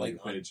 2/3 of like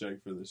your on-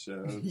 paycheck for the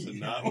show to Yeah.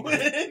 not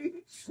win.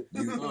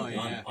 You, Oh,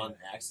 yeah. on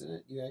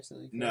accident? You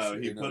accidentally crushed No,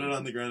 it? he Or put it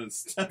on the ground and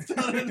stepped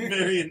on it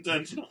very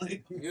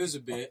intentionally. It was a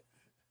bit.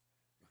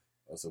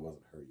 Oh, so it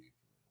wasn't her. You.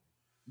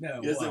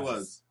 No, Yes, it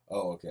was.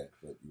 Oh, okay.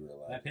 But you were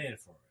I allowed. paid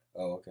for it.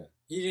 Oh, okay.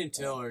 He didn't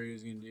tell her he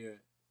was going to do it.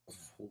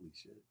 Holy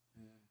shit.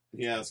 Yeah.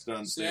 He asked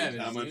on stage,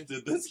 Savage, how much dude.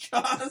 did this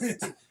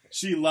cost?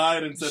 She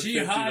lied and said She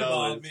 $50.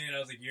 highballed me, and I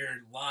was like, "You're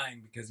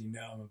lying because you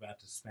know I'm about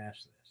to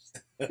smash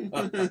this." And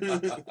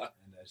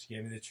she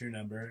gave me the true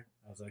number.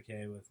 I was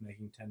okay with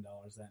making $10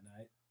 that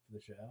night for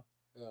the show.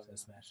 Oh, So I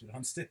smashed it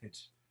on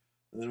stage.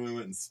 And then we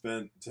went and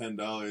spent $10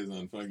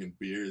 on fucking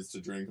beers to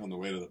drink on the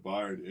way to the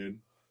bar, dude.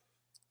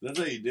 That's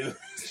how you do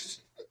it.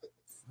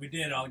 We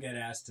did all get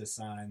asked to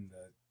sign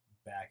the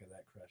back of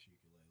that Crush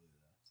ukulele,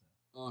 though. So.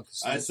 Oh,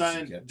 'cause I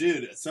some- signed,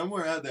 dude,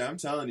 somewhere out there, I'm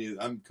telling you,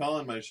 I'm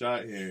calling my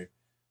shot here.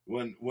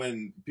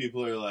 When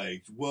people are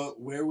like,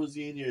 where was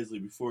Ian Yearsley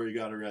before he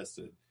got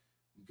arrested?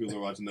 People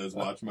are watching those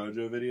Watch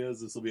Mojo videos.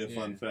 This will be a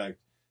fun fact.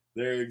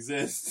 There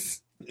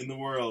exists in the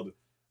world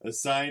a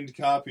signed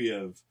copy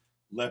of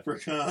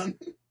Leprechaun,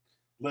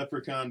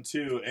 Leprechaun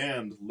 2,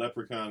 and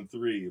Leprechaun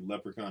 3,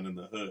 Leprechaun in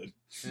the Hood.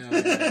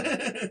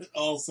 Yeah.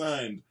 All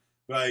signed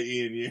by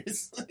Ian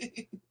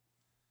Yearsley.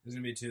 There's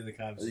gonna be two of the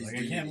cops. Are these Like,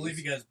 I can't DVDs? believe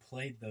you guys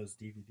played those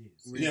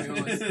DVDs. Were you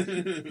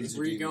going, These are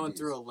were you going DVDs.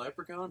 through a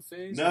leprechaun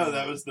phase? No, or-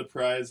 that was the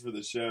prize for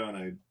the show, and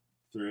I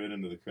threw it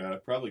into the crowd. I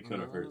probably could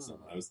have hurt Oh.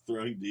 someone. I was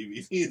throwing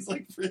DVDs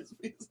like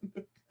frisbees into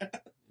the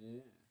crowd.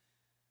 Yeah.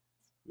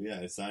 Yeah,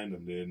 I signed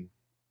them, dude. I'm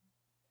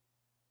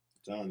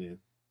telling you.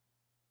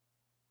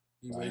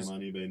 You Buy guys- them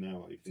on eBay now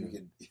while you If you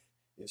can. could,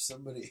 if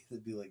somebody,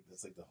 it'd be like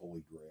that's like the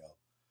holy grail.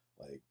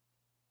 Like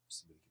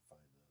somebody could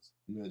find those.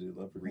 Yeah, dude,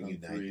 Leprechaun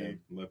Reunite 3, them.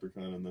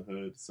 Leprechaun in the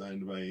Hood,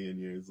 signed by Ian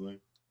Yearsley.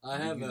 I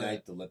have a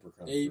Reunite the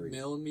Leprechaun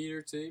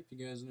 8mm tape.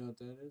 You guys know what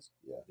that is?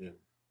 Yeah.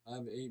 I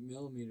have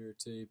 8mm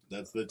tape.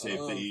 That's the tape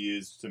Oh. that you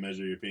used to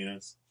measure your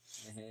penis.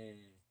 Hey.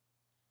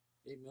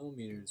 8mm,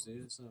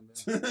 dude. It's not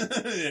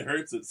bad. It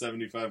hurts at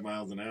 75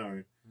 miles an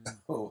hour.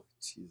 Oh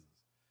Jesus!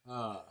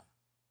 I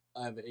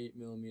have an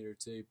 8mm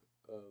tape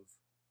of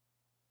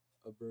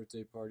a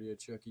birthday party at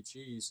Chuck E.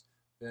 Cheese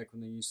back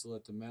when they used to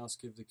let the mouse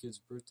give the kids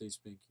birthday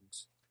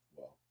spankings.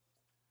 Wow,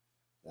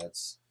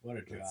 that's What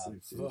a That's job.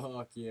 sick, dude.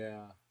 Fuck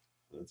yeah.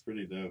 That's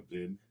pretty dope,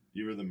 dude.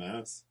 You were the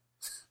mouse.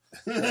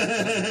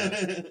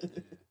 Yeah.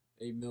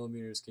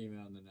 8mm came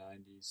out in the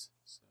 90s.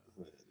 So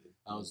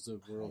I was the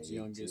world's Hey,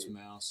 youngest dude.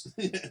 mouse.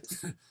 Yeah.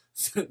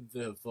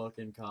 The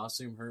fucking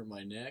costume hurt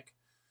my neck,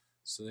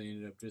 so they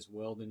ended up just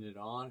welding it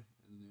on,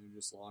 and they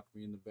just locked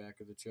me in the back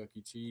of the Chuck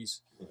E.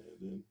 Cheese. Yeah,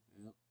 dude.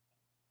 Yep.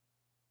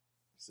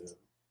 So,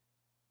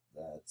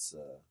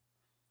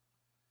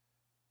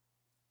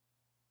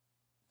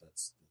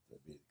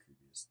 that'd be the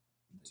creepiest.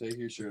 take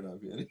your shirt off,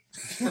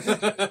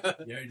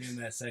 Yeti. You're doing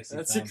that sexy.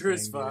 That's a thumb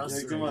Chris thing, dude.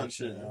 Foster. Yeah, come on, Shut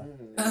shit. up.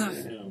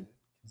 Damn.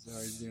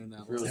 Sorry, doing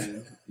that Really, one.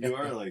 dude. You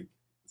are like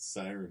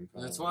siren.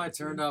 That's calling, why I dude.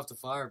 terned off the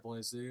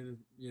fireplace, dude.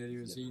 Yeah, he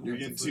was heating You're up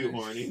the getting too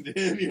fridge. horny,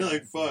 dude. You're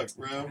like, fuck,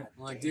 bro. I'm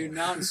like, dude,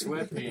 not in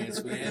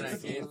sweatpants, man. I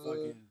can't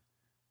fucking.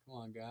 Come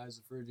on, guys.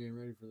 The fridge ain't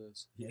ready for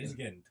this. Yeah, he's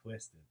getting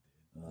twisted,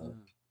 dude. Yeah.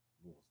 Almost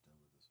done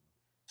with this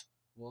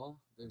one. Well,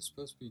 there's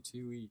supposed to be 2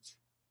 each.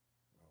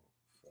 Oh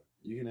fuck!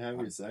 You can have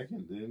your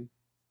second, dude.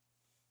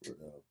 No,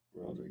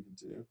 We're all drinking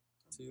too.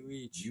 2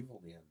 each. You've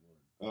only had one.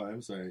 Oh,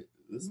 I'm sorry.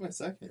 This is my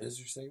second. Is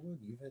your second one?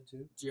 You've had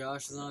two.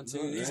 Josh is on 2.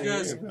 No, These yeah,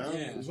 guys, yeah, pal.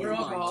 yeah. We're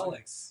come on.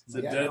 alcoholics. It's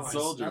a dead no,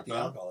 soldier, It's not the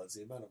pal. alcohol. It's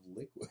the amount of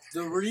liquid.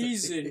 The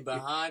reason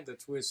behind the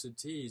Twisted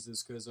Teas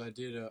is because I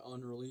did an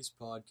unreleased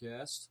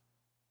podcast.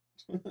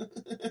 Dude,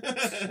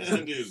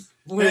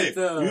 With,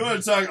 hey, you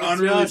want to talk with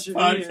unreleased Josh and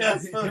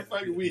podcast, Ian.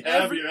 motherfucker? We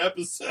have Every- your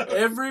episode.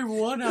 Every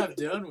one I've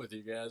done with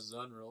you guys is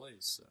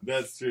unreleased, so.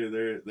 That's true.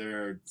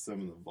 There are some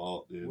in the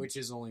vault, dude. Which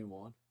is only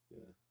one.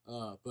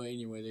 Yeah. But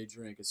anyway, they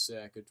drank a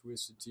sack of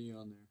Twisted Tea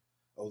on there.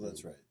 Oh,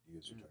 that's right. You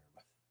guys are talking about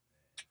like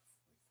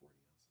 40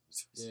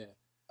 ounces. Yeah.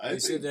 I They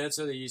said think that's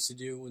how they used to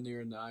do it when they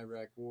were in the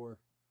Iraq War.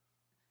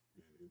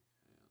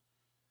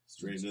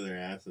 straight into their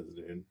asses,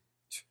 dude.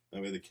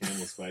 That way the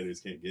camel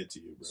spiders can't get to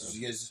you, So bro.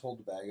 you guys just hold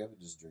the bag up and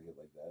just drink it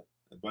like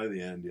that? By the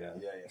end, yeah.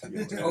 Yeah. You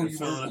get tired Oh, of you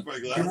filling were. up our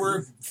You glasses.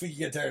 were. You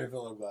get tired of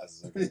filling up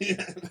glasses. Okay.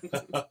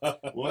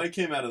 Yeah. When I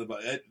came out of the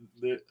box,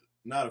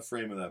 not a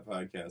frame of that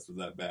podcast was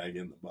that bag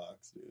in the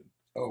box, dude.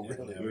 Oh, Yeah,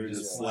 really? We were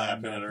just Yeah.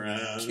 slapping it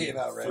around. Came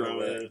out right throwing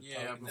away. it.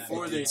 Yeah, Fucking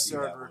before I they did see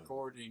started that one.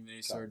 recording, they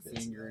Caught started bits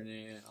of fingering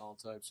that. it, all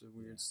types of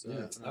weird stuff. Yeah.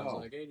 And I was Oh.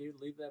 like, hey, dude,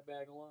 leave that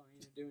bag alone. He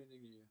didn't do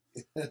anything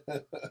to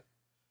you.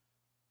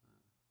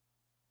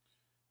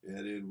 Yeah,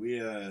 dude,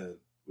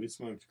 we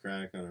smoked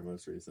crack on our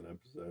most recent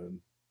episode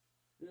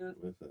Yeah.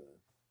 with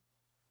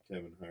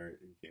Kevin Hart.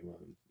 He came on.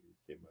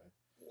 He came by.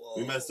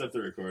 We messed up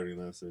the recording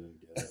though, so we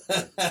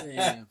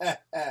didn't get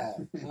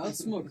it. I'll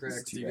smoke crack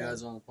It's with you too bad.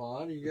 guys on the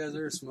pod. You guys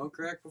ever smoked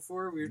crack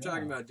before? We were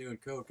talking No. about doing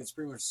coke. It's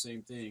pretty much the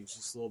same thing. It's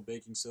just a little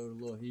baking soda, a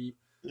little heat.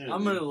 Yeah,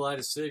 I'm dude. gonna light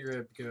a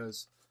cigarette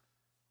because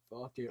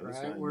fuck it, That's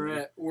right? fine, We're dude.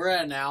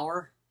 at an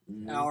hour.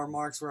 Mhm. Hour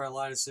marks where I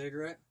light a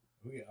cigarette.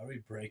 Are we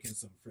breaking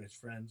some French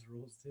Friends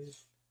rules, dude?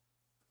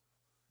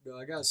 No,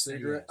 I got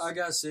Cigarettes.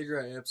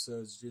 cigarette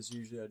episodes. Just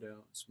usually I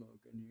don't smoke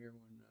in here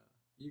when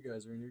you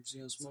guys are in here because you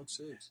don't smoke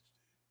cigs.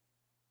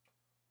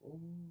 Oh,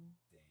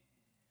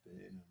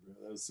 Damn, bro,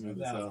 that was smooth as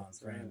That was hell. on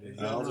frame, dude.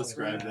 I'll Yeah.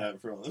 describe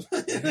that for all of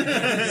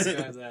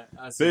Describe that.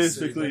 I said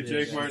Basically, cigarette Jake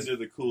episodes. Martin did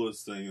the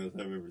coolest thing that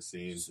I've ever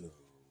seen. so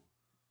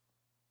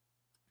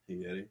Hey,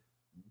 Yeti.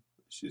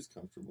 Shoes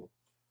comfortable.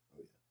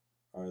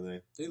 Oh, Are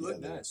they? They look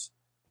Yeah, they're- nice.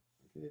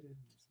 Okay, dude.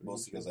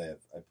 mostly because I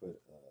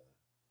put like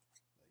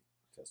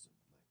custom,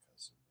 not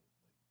custom, but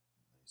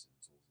like nice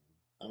insoles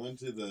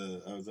in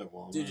them. I was at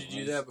Walmart. Did you do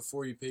once. that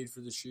before you paid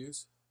for the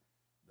shoes?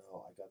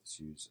 the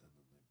shoes, and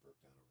then they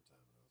broke down over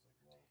time.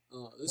 And I was like,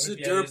 well, This is a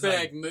What if Yeti's dirtbag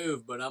like-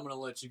 move, but I'm going to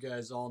let you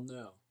guys all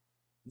know.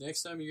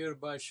 Next time you go to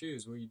buy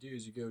shoes, what you do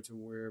is you go to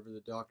wherever the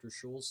Dr.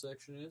 Scholl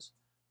section is,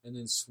 and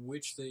then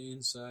switch the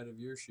inside of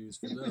your shoes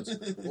for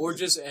those. Or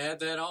just add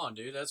that on,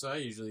 dude. That's what I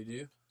usually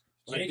do.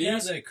 Like Jake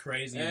has these, a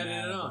crazy add it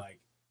amount of on. like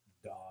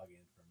dog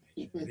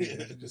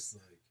information. Dude. Just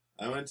like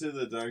I went to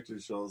the Dr.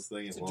 Scholl's thing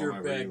at It's a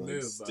Walmart where dirtbag you like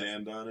move, but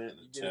stand on it and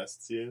you it get-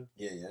 tests you.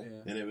 yeah. yeah.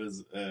 And it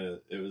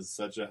was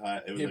such a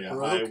high It like a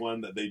broke? high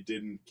one that they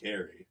didn't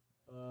carry.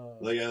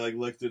 Like I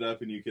looked it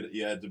up and you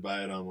had to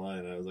buy it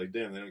online. I was like,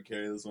 damn, they don't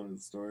carry this one in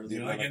the stores.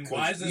 you're amount like, of and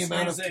why is cushion- this the amount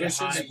one of say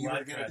cushion high that you were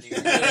blood gonna pressure?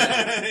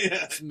 need.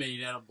 yeah. It's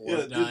made out of blood Yeah,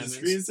 dude, the diamonds.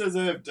 screen says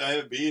I have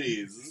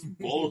diabetes. This is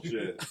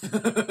bullshit.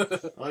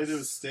 All I did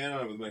was stand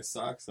on it with my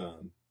socks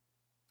on.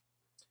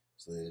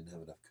 So they didn't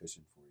have enough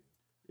cushion for you.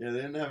 Yeah, they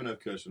didn't have enough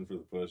cushion for the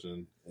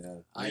pushing. Yeah.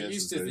 I guess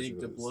used it's to think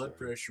basically the the blood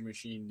story. pressure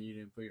machine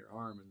needed to put your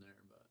arm in there,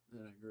 but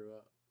then I grew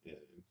up. Yeah,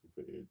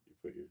 you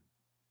put your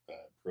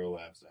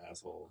prolapsed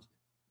asshole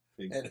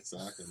pink And-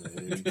 sock in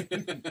there.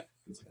 Dude.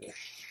 It's like,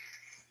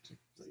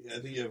 yeah, I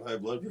think you have high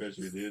blood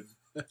pressure, dude.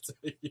 That's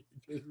how you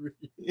get read.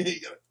 Yeah, you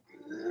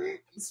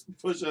gotta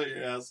push out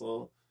your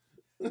asshole.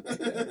 I had a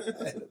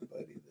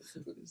buddy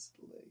that put his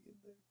leg in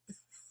there.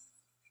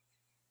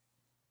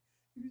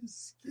 He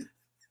was skinny.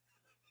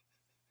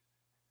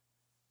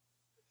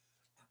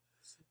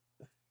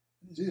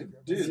 Dude,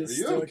 are Just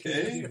you stuck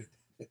okay? in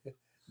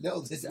No,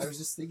 I was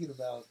just thinking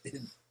about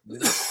in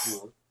middle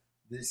school,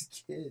 this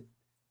kid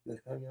that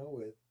I hung out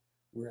with,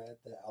 we're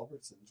at the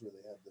Albertsons where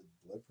they have the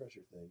blood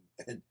pressure thing,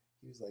 and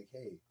he was like,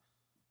 hey,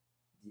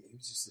 he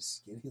was just a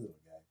skinny little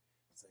guy.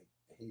 He's like,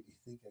 hey, do you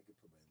think I could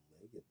put my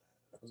leg in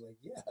that? I was like,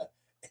 yeah.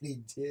 And he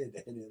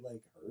did, and it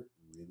like hurt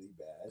really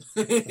bad.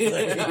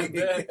 I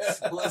bet.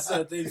 Yeah. Once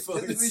that thing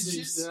fucking It was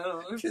sinks just-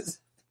 down, Because,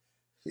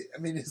 I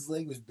mean, his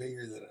leg was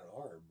bigger than an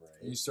arm, right?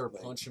 and you start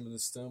Like- punching him in the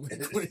stomach.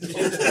 That's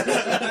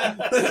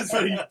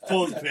when he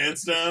pull his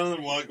pants down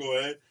and walk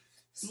away.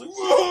 It's like,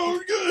 whoa,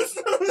 good.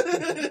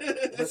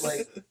 But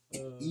like,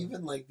 Even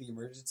even like the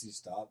emergency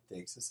stop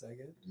takes a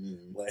second,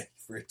 Mm. like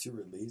for it to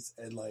release,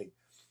 and like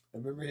I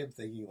remember him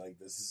thinking like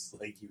this is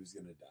like he was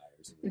gonna die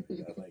or something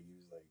like that. Like he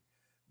was like,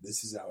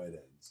 this is how it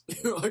ends.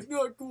 you're like,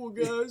 not cool,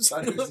 guys.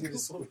 Thought he was Not gonna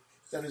cool.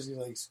 thought he was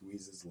gonna like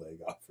squeeze his leg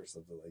off or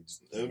something like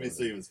just. That would be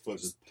sick if his foot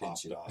just pinch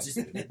popped it, off.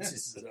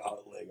 just his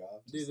leg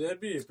off. Dude, that'd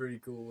be a pretty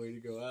cool way to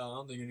go out. I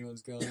don't think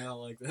anyone's gone out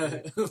like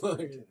that.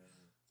 Like,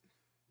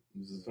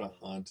 This is a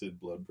haunted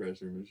blood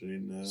pressure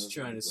machine now. just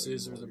trying to It's like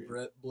scissor the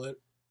Walgreens. blood.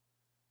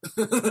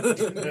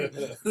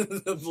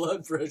 The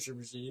blood pressure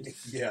machine.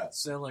 Yeah,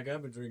 Sound like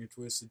I've been drinking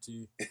twisted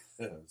tea.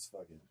 it's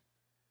fucking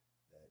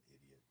that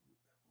idiot.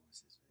 What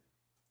was his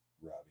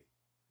name?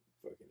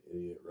 Fucking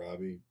idiot,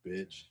 Robbie,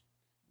 bitch,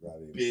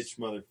 Robbie. bitch,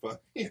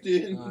 motherfucker,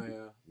 dude. Oh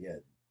yeah. He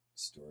had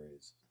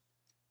stories.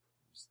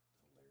 It was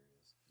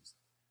hilarious.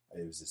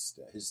 It was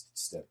his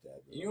stepdad.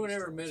 You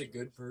ever met a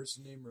good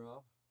person named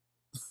Rob?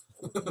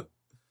 person?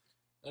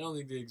 I don't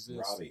think they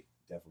exist. Robbie,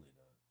 definitely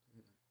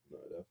not. No,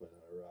 definitely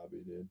not a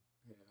Robbie, dude.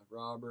 Yeah,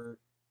 Robert,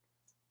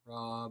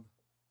 Rob.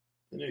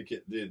 I knew a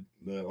kid, dude.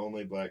 The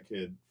only black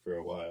kid for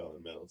a while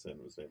in Middleton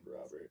was named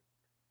Robert.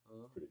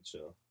 Pretty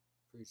chill.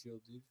 Pretty chill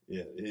dude.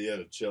 Yeah, he had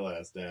a chill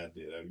ass dad,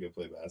 dude. I'd go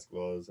play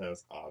basketball at his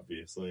house,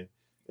 obviously.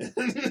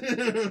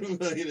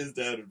 Fucking his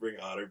dad would bring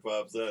Otter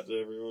Pops out to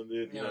everyone,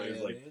 dude. You know, he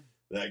was like man.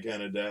 that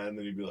kind of dad, and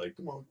then he'd be like,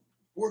 "Come on,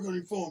 work on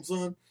your form,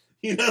 son."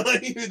 You know,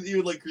 like he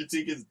would like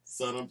critique his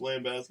son on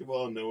playing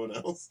basketball and no one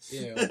else.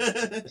 Yeah.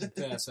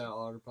 Pass out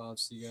Otter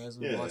Pops to you guys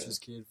and Yeah. watch his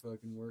kid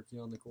fucking work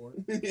you on the court.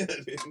 Yeah,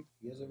 dude.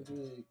 You guys ever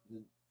do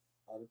the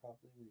otter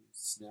pop thing where you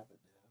snap it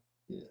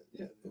in half?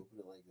 Yeah. Open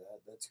it like that?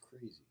 That's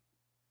crazy.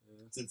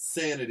 Yeah. It's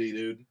insanity,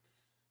 dude.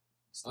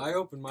 It's I like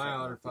opened my cutting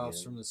Otter off the Pops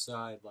end. from the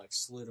side, like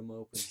slit them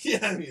open. Yeah,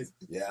 I mean,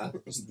 Yeah.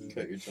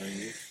 cut your tongue.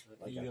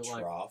 Like eat a it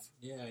like trough.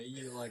 yeah, eat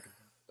it like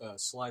a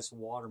slice of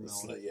watermelon.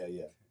 It's like-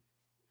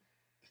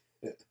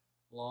 yeah.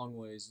 Long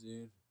ways,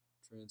 dude.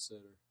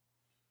 Trendsetter.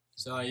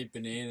 So I eat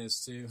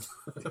bananas too.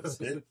 Is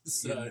it?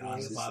 Sideways.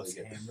 Otter just Pops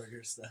like a-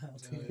 hamburger style.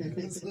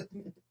 Do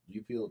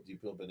you peel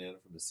banana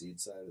from the seed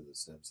side or the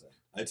stem side?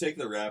 I take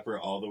the wrapper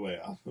all the way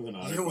off of an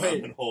otter pop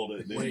Wait. and hold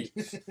it, dude. Wait,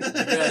 you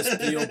guys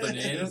peel It's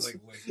bananas? like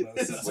lick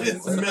both sides.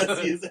 It's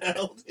messy as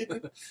hell,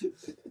 dude.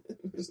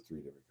 There's 3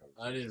 different colors.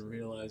 I didn't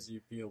realize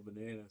you peel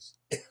bananas.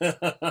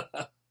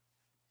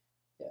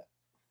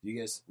 Do you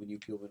guys, when you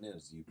peel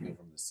bananas, do you peel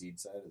from the seed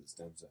side or the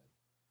stem side?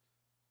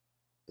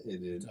 Hey,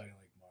 dude. Talking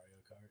like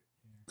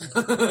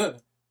Mario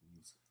Kart.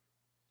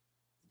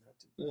 Not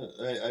to,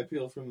 Yeah, I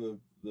peel from the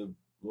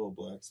little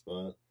black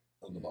spot.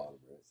 on the bottom,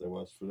 right? So I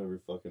watched whatever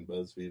fucking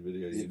BuzzFeed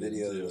video The you did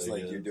video too, that was I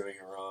like guess. you're doing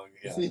it wrong.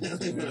 Yeah.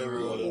 Whatever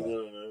it was, I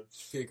don't know.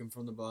 Pick them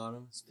from the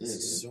bottom. This Yeah.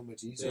 is so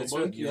much easier. That's, So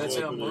monkeys that's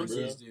how open it, monkeys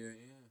bro. do it,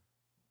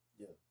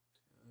 yeah.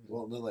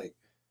 Well, no, like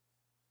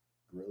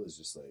gorillas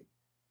just like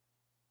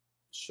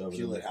Shove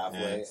peel in it the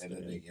halfway, ass, and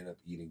then man. they end up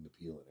eating the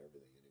peel and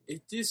everything.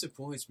 It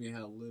disappoints me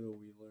how little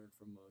we learn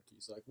from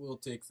monkeys. Like, we'll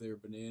take their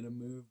banana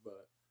move,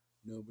 but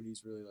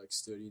nobody's really, like,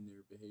 studying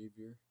their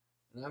behavior.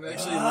 And I've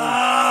actually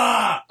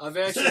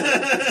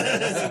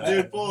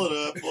Dude, pull it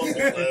up. Pull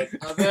it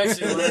up. I've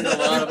actually learned a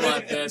lot of my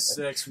best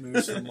sex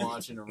moves from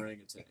watching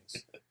orangutans.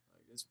 Like,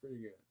 it's pretty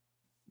good.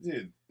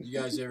 Dude. You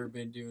guys ever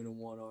been doing a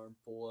one-arm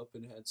pull-up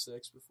and had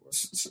sex before?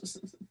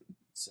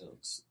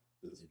 Sounds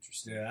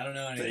interesting. Dude, I don't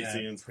know any Tasty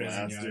of and that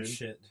prison class, yard dude.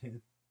 shit,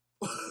 dude.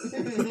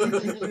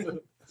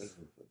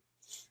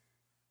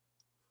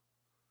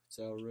 That's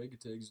how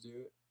orangutans do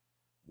it.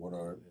 One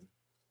arm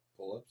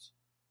pull-ups.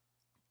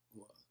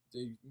 Well,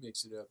 they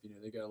mix it up, you know.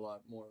 They got a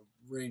lot more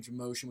range of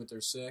motion with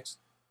their sex.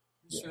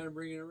 Just trying to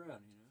bring it around,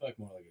 you know. Fuck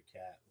more like a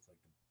cat with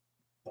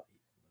like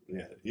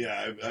the bite.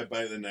 Yeah, I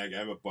bite the neck. I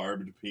have a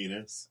barbed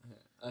penis.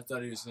 I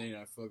thought he was saying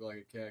I fuck like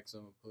a cat because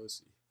I'm a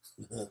pussy.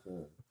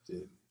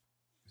 Dude.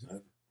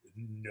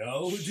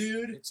 No,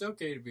 dude. It's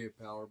okay to be a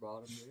power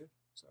bottom, dude.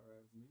 It's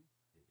alright with me.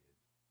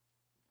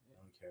 I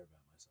don't care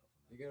about myself.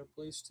 They got a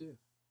place too.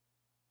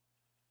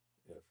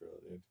 Yeah, for real,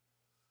 dude.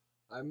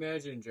 I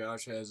imagine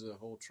Josh has a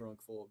whole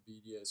trunk full of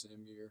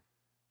BDSM gear.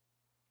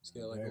 He's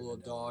got like a little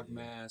dog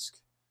mask.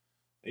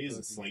 I use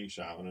a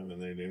slingshot when I'm in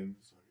there, dude.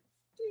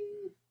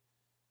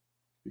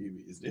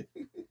 BBs, dude.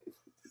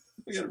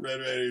 I got a Red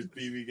Raiders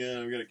BB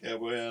gun. I've got a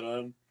cowboy hat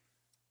on.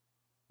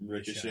 I'm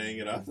ricocheting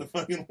it off the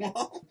fucking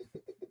wall.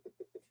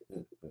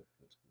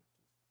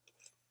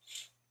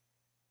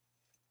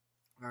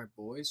 Alright,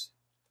 boys.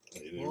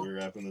 Hey, dude, we're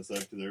wrapping this up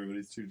because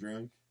everybody's too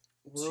drunk.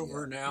 We're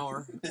over an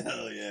hour.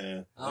 Hell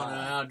yeah. I don't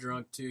know how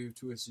drunk two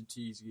Twisted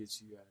Teas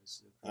gets you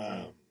guys.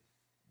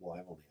 Well,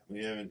 I've only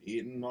We haven't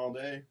eaten all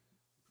day.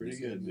 Pretty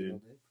good,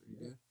 dude. Pretty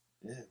good.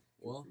 Yeah.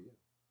 Well,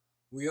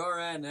 we are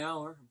at an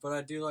hour, but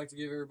I do like to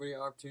give everybody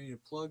an opportunity to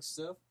plug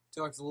stuff.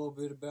 Talked a little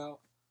bit about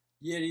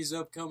Yeti's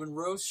upcoming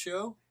roast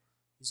show.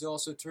 He's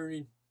also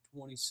turning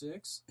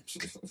 26.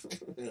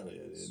 Hell yeah,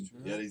 dude.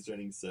 Yeti's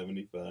turning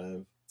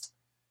 75.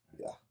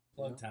 Yeah.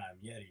 Plug time,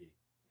 Yeti.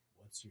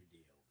 What's your deal,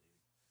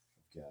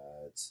 dude? I've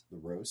got the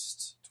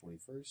roast,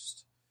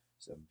 21st,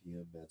 7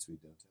 p.m. Mad Sweet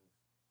downtown.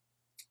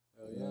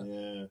 Oh, yeah.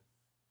 Yeah.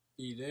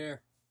 Be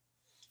there.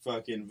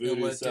 Fucking They'll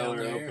Voodoo let down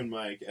Cellar there. open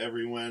mic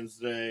every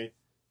Wednesday,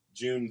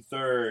 June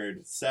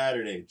 3rd,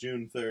 Saturday,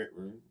 June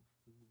 3rd.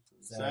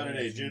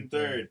 Saturday, June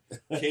 3rd.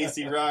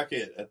 Casey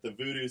Rocket at the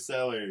Voodoo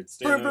Cellar.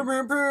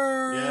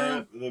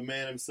 Yeah, the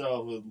man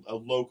himself, a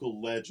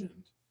local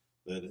legend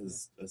that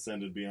has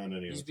ascended beyond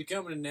anyone. He's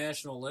becoming a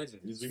national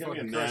legend. He's becoming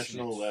a fucking crushing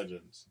national it.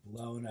 legend.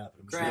 Blown up.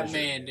 Crab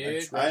man,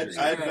 dude. I'd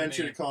Crab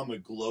venture man. to call him a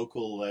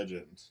glocal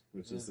legend,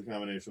 which is the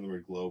combination of the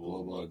word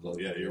global and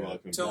local. Yeah, you're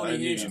welcome. I Tony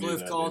knew you knew Hinchcliffe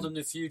that, called dude. him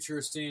the future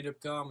of stand-up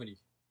comedy.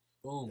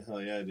 Boom.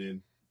 Hell yeah,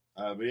 dude.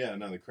 But yeah,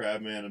 no, the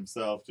Crab Man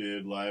himself,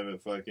 dude, live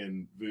at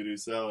fucking Voodoo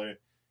Cellar.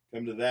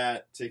 Come to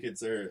that.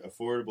 Tickets are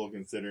affordable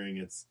considering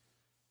it's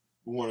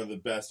one of the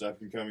best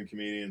up-and-coming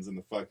comedians in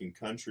the fucking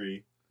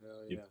country.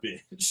 Hell You yeah.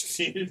 bitch,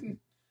 dude.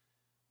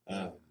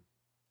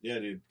 Yeah,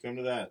 dude, come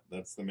to that.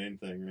 That's the main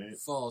thing, right?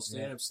 Follow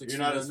stand-up 6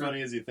 You're not feet as under.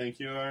 funny as you think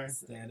you are.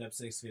 Stand up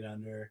 6 feet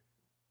under.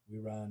 We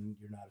run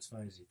You're Not As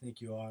Funny As You Think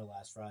You Are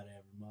last Friday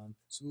every month.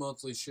 It's a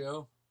monthly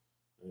show.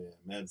 Yeah,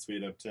 Mad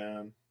Sweet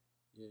Uptown.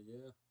 Yeah,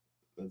 yeah.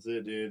 That's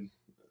it, dude.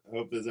 I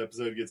hope this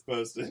episode gets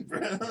posted, bro.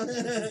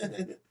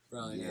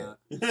 Probably Yeah.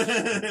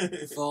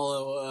 not.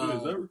 Follow, Dude,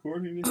 is that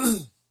recording?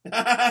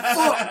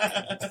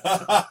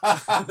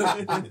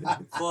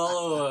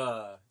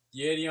 follow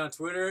Yeti on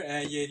Twitter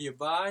at Yeti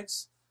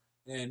Abides.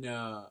 And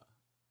That's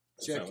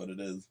check not what it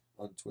is.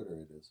 On Twitter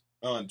it is.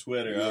 Oh, on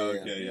Twitter. Yeah, Oh,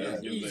 yeah, okay. Yeah, yeah. I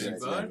was gonna Easy, say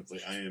it's bud. it's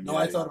like I am. No,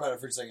 I Yeti. thought about it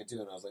for a second too,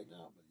 and I was like, no,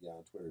 but yeah,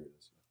 on Twitter it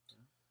is.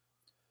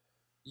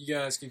 you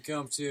guys can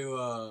come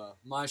to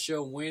my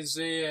show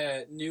Wednesday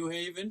at New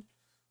Haven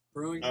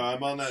Brewing. Oh,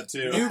 I'm on that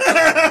too.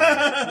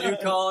 New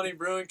Colony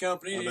Brewing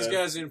Company. My These bad.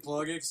 guys didn't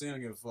plug it because they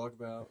don't give a fuck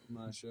about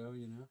my show,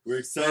 you know. We're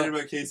excited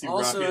about Casey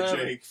Also Rocket have,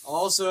 Jake.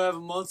 also have a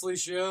monthly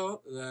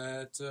show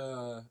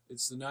that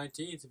it's the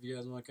 19th if you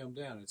guys want to come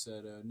down. It's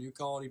at New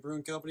Colony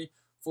Brewing Company,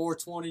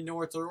 420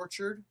 North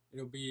Orchard.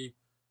 It'll be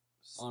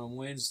on a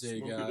Wednesday,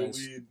 Smoking the guys.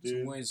 weed, It's a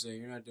dude. Wednesday.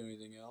 You're not doing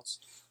anything else.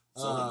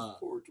 Son,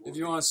 If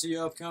you want to see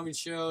upcoming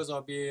shows,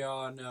 I'll be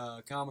on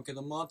Comic of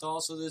the Month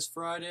also this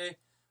Friday.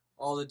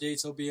 All the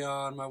dates will be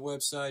on my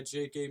website,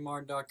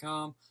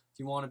 jakeamartin.com. If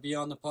you want to be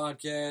on the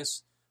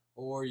podcast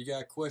or you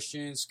got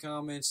questions,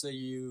 comments that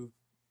you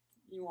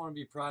want to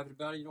be private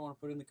about it, you don't want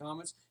to put in the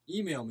comments,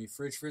 email me,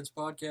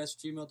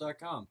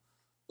 fridgefriendspodcast@gmail.com.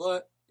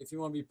 But if you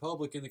want to be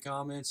public in the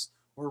comments,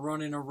 we're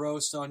running a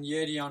roast on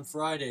Yeti on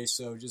Friday,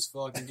 so just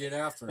fucking get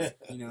after it.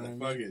 You know what I mean?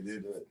 Fuck it,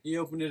 dude. He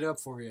opened it up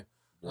for you.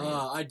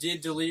 I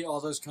did delete all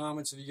those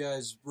comments of you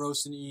guys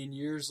roasting Ian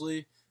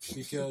Yearsley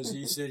because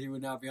he said he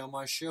would not be on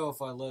my show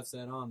if I left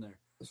that on there.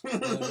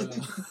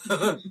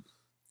 But,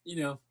 you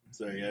know,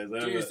 Sorry, guys.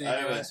 Do your thing, I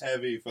have guys. a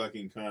heavy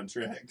fucking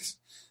contract.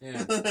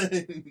 yeah.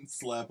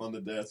 Slap on the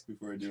desk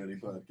before I do any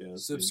podcast.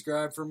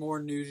 Subscribe for more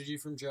nudity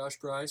from Josh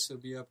Price. He'll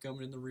be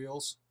upcoming in the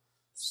reels.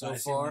 So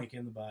Spicy far, link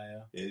in the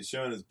bio. Yeah, he's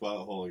showing his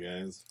butthole,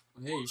 guys.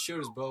 hey, he showed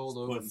his bowl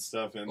to Putting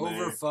stuff in over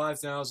there.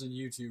 5,000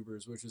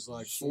 YouTubers, which is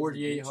like Showed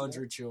the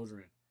 4,800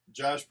 children.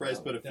 Josh Price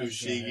Oh, put a that's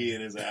fushigi right.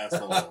 in his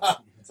asshole.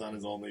 It's on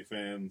his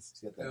OnlyFans.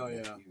 He's got that. Hell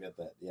yeah. You got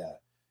that. Yeah.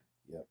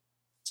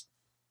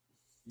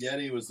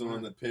 Yeti was the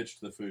one that pitched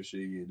the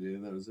fushigi,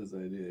 dude. That was his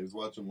idea. He was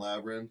watching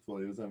Labyrinth while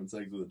he was having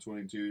sex with a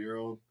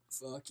 22-year-old.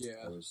 Fuck yeah.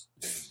 That was,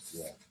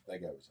 yeah,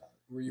 that guy was hot.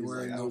 Were you He's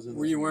wearing like, I was in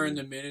Were this you wearing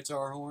movie. the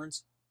Minotaur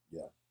horns?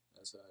 Yeah.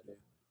 That's what I do.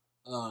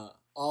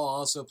 I'll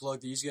also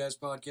plug these guys'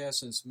 podcast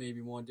since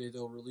maybe one day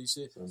they'll release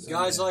it. Sounds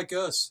Guys good. Like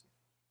Us.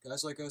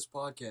 Guys Like Us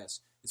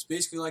podcast. It's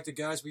basically like the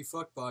Guys We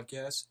Fuck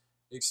podcast,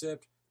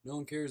 except no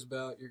one cares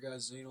about your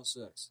guys' anal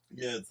sex.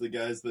 Yeah, it's the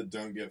guys that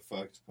don't get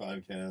fucked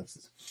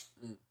podcast.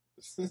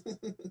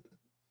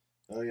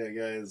 Oh yeah,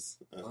 guys.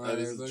 All right,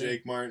 This everybody. is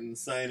Jake Martin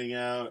signing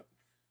out.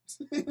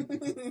 Down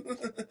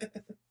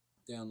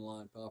the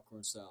line,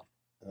 popcorn style.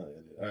 Oh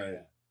yeah, dude. All right.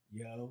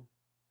 Yo,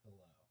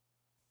 hello.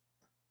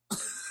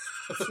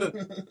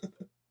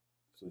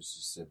 So let's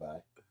just say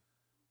bye.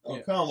 Oh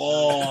Yeah. come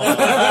on!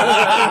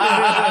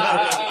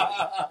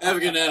 Have a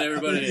good night,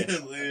 everybody.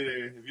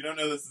 Later. If you don't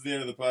know this is the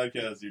end of the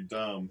podcast, you're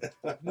dumb.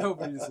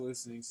 Nobody's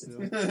listening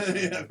still.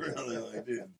 Yeah, really, like, dude.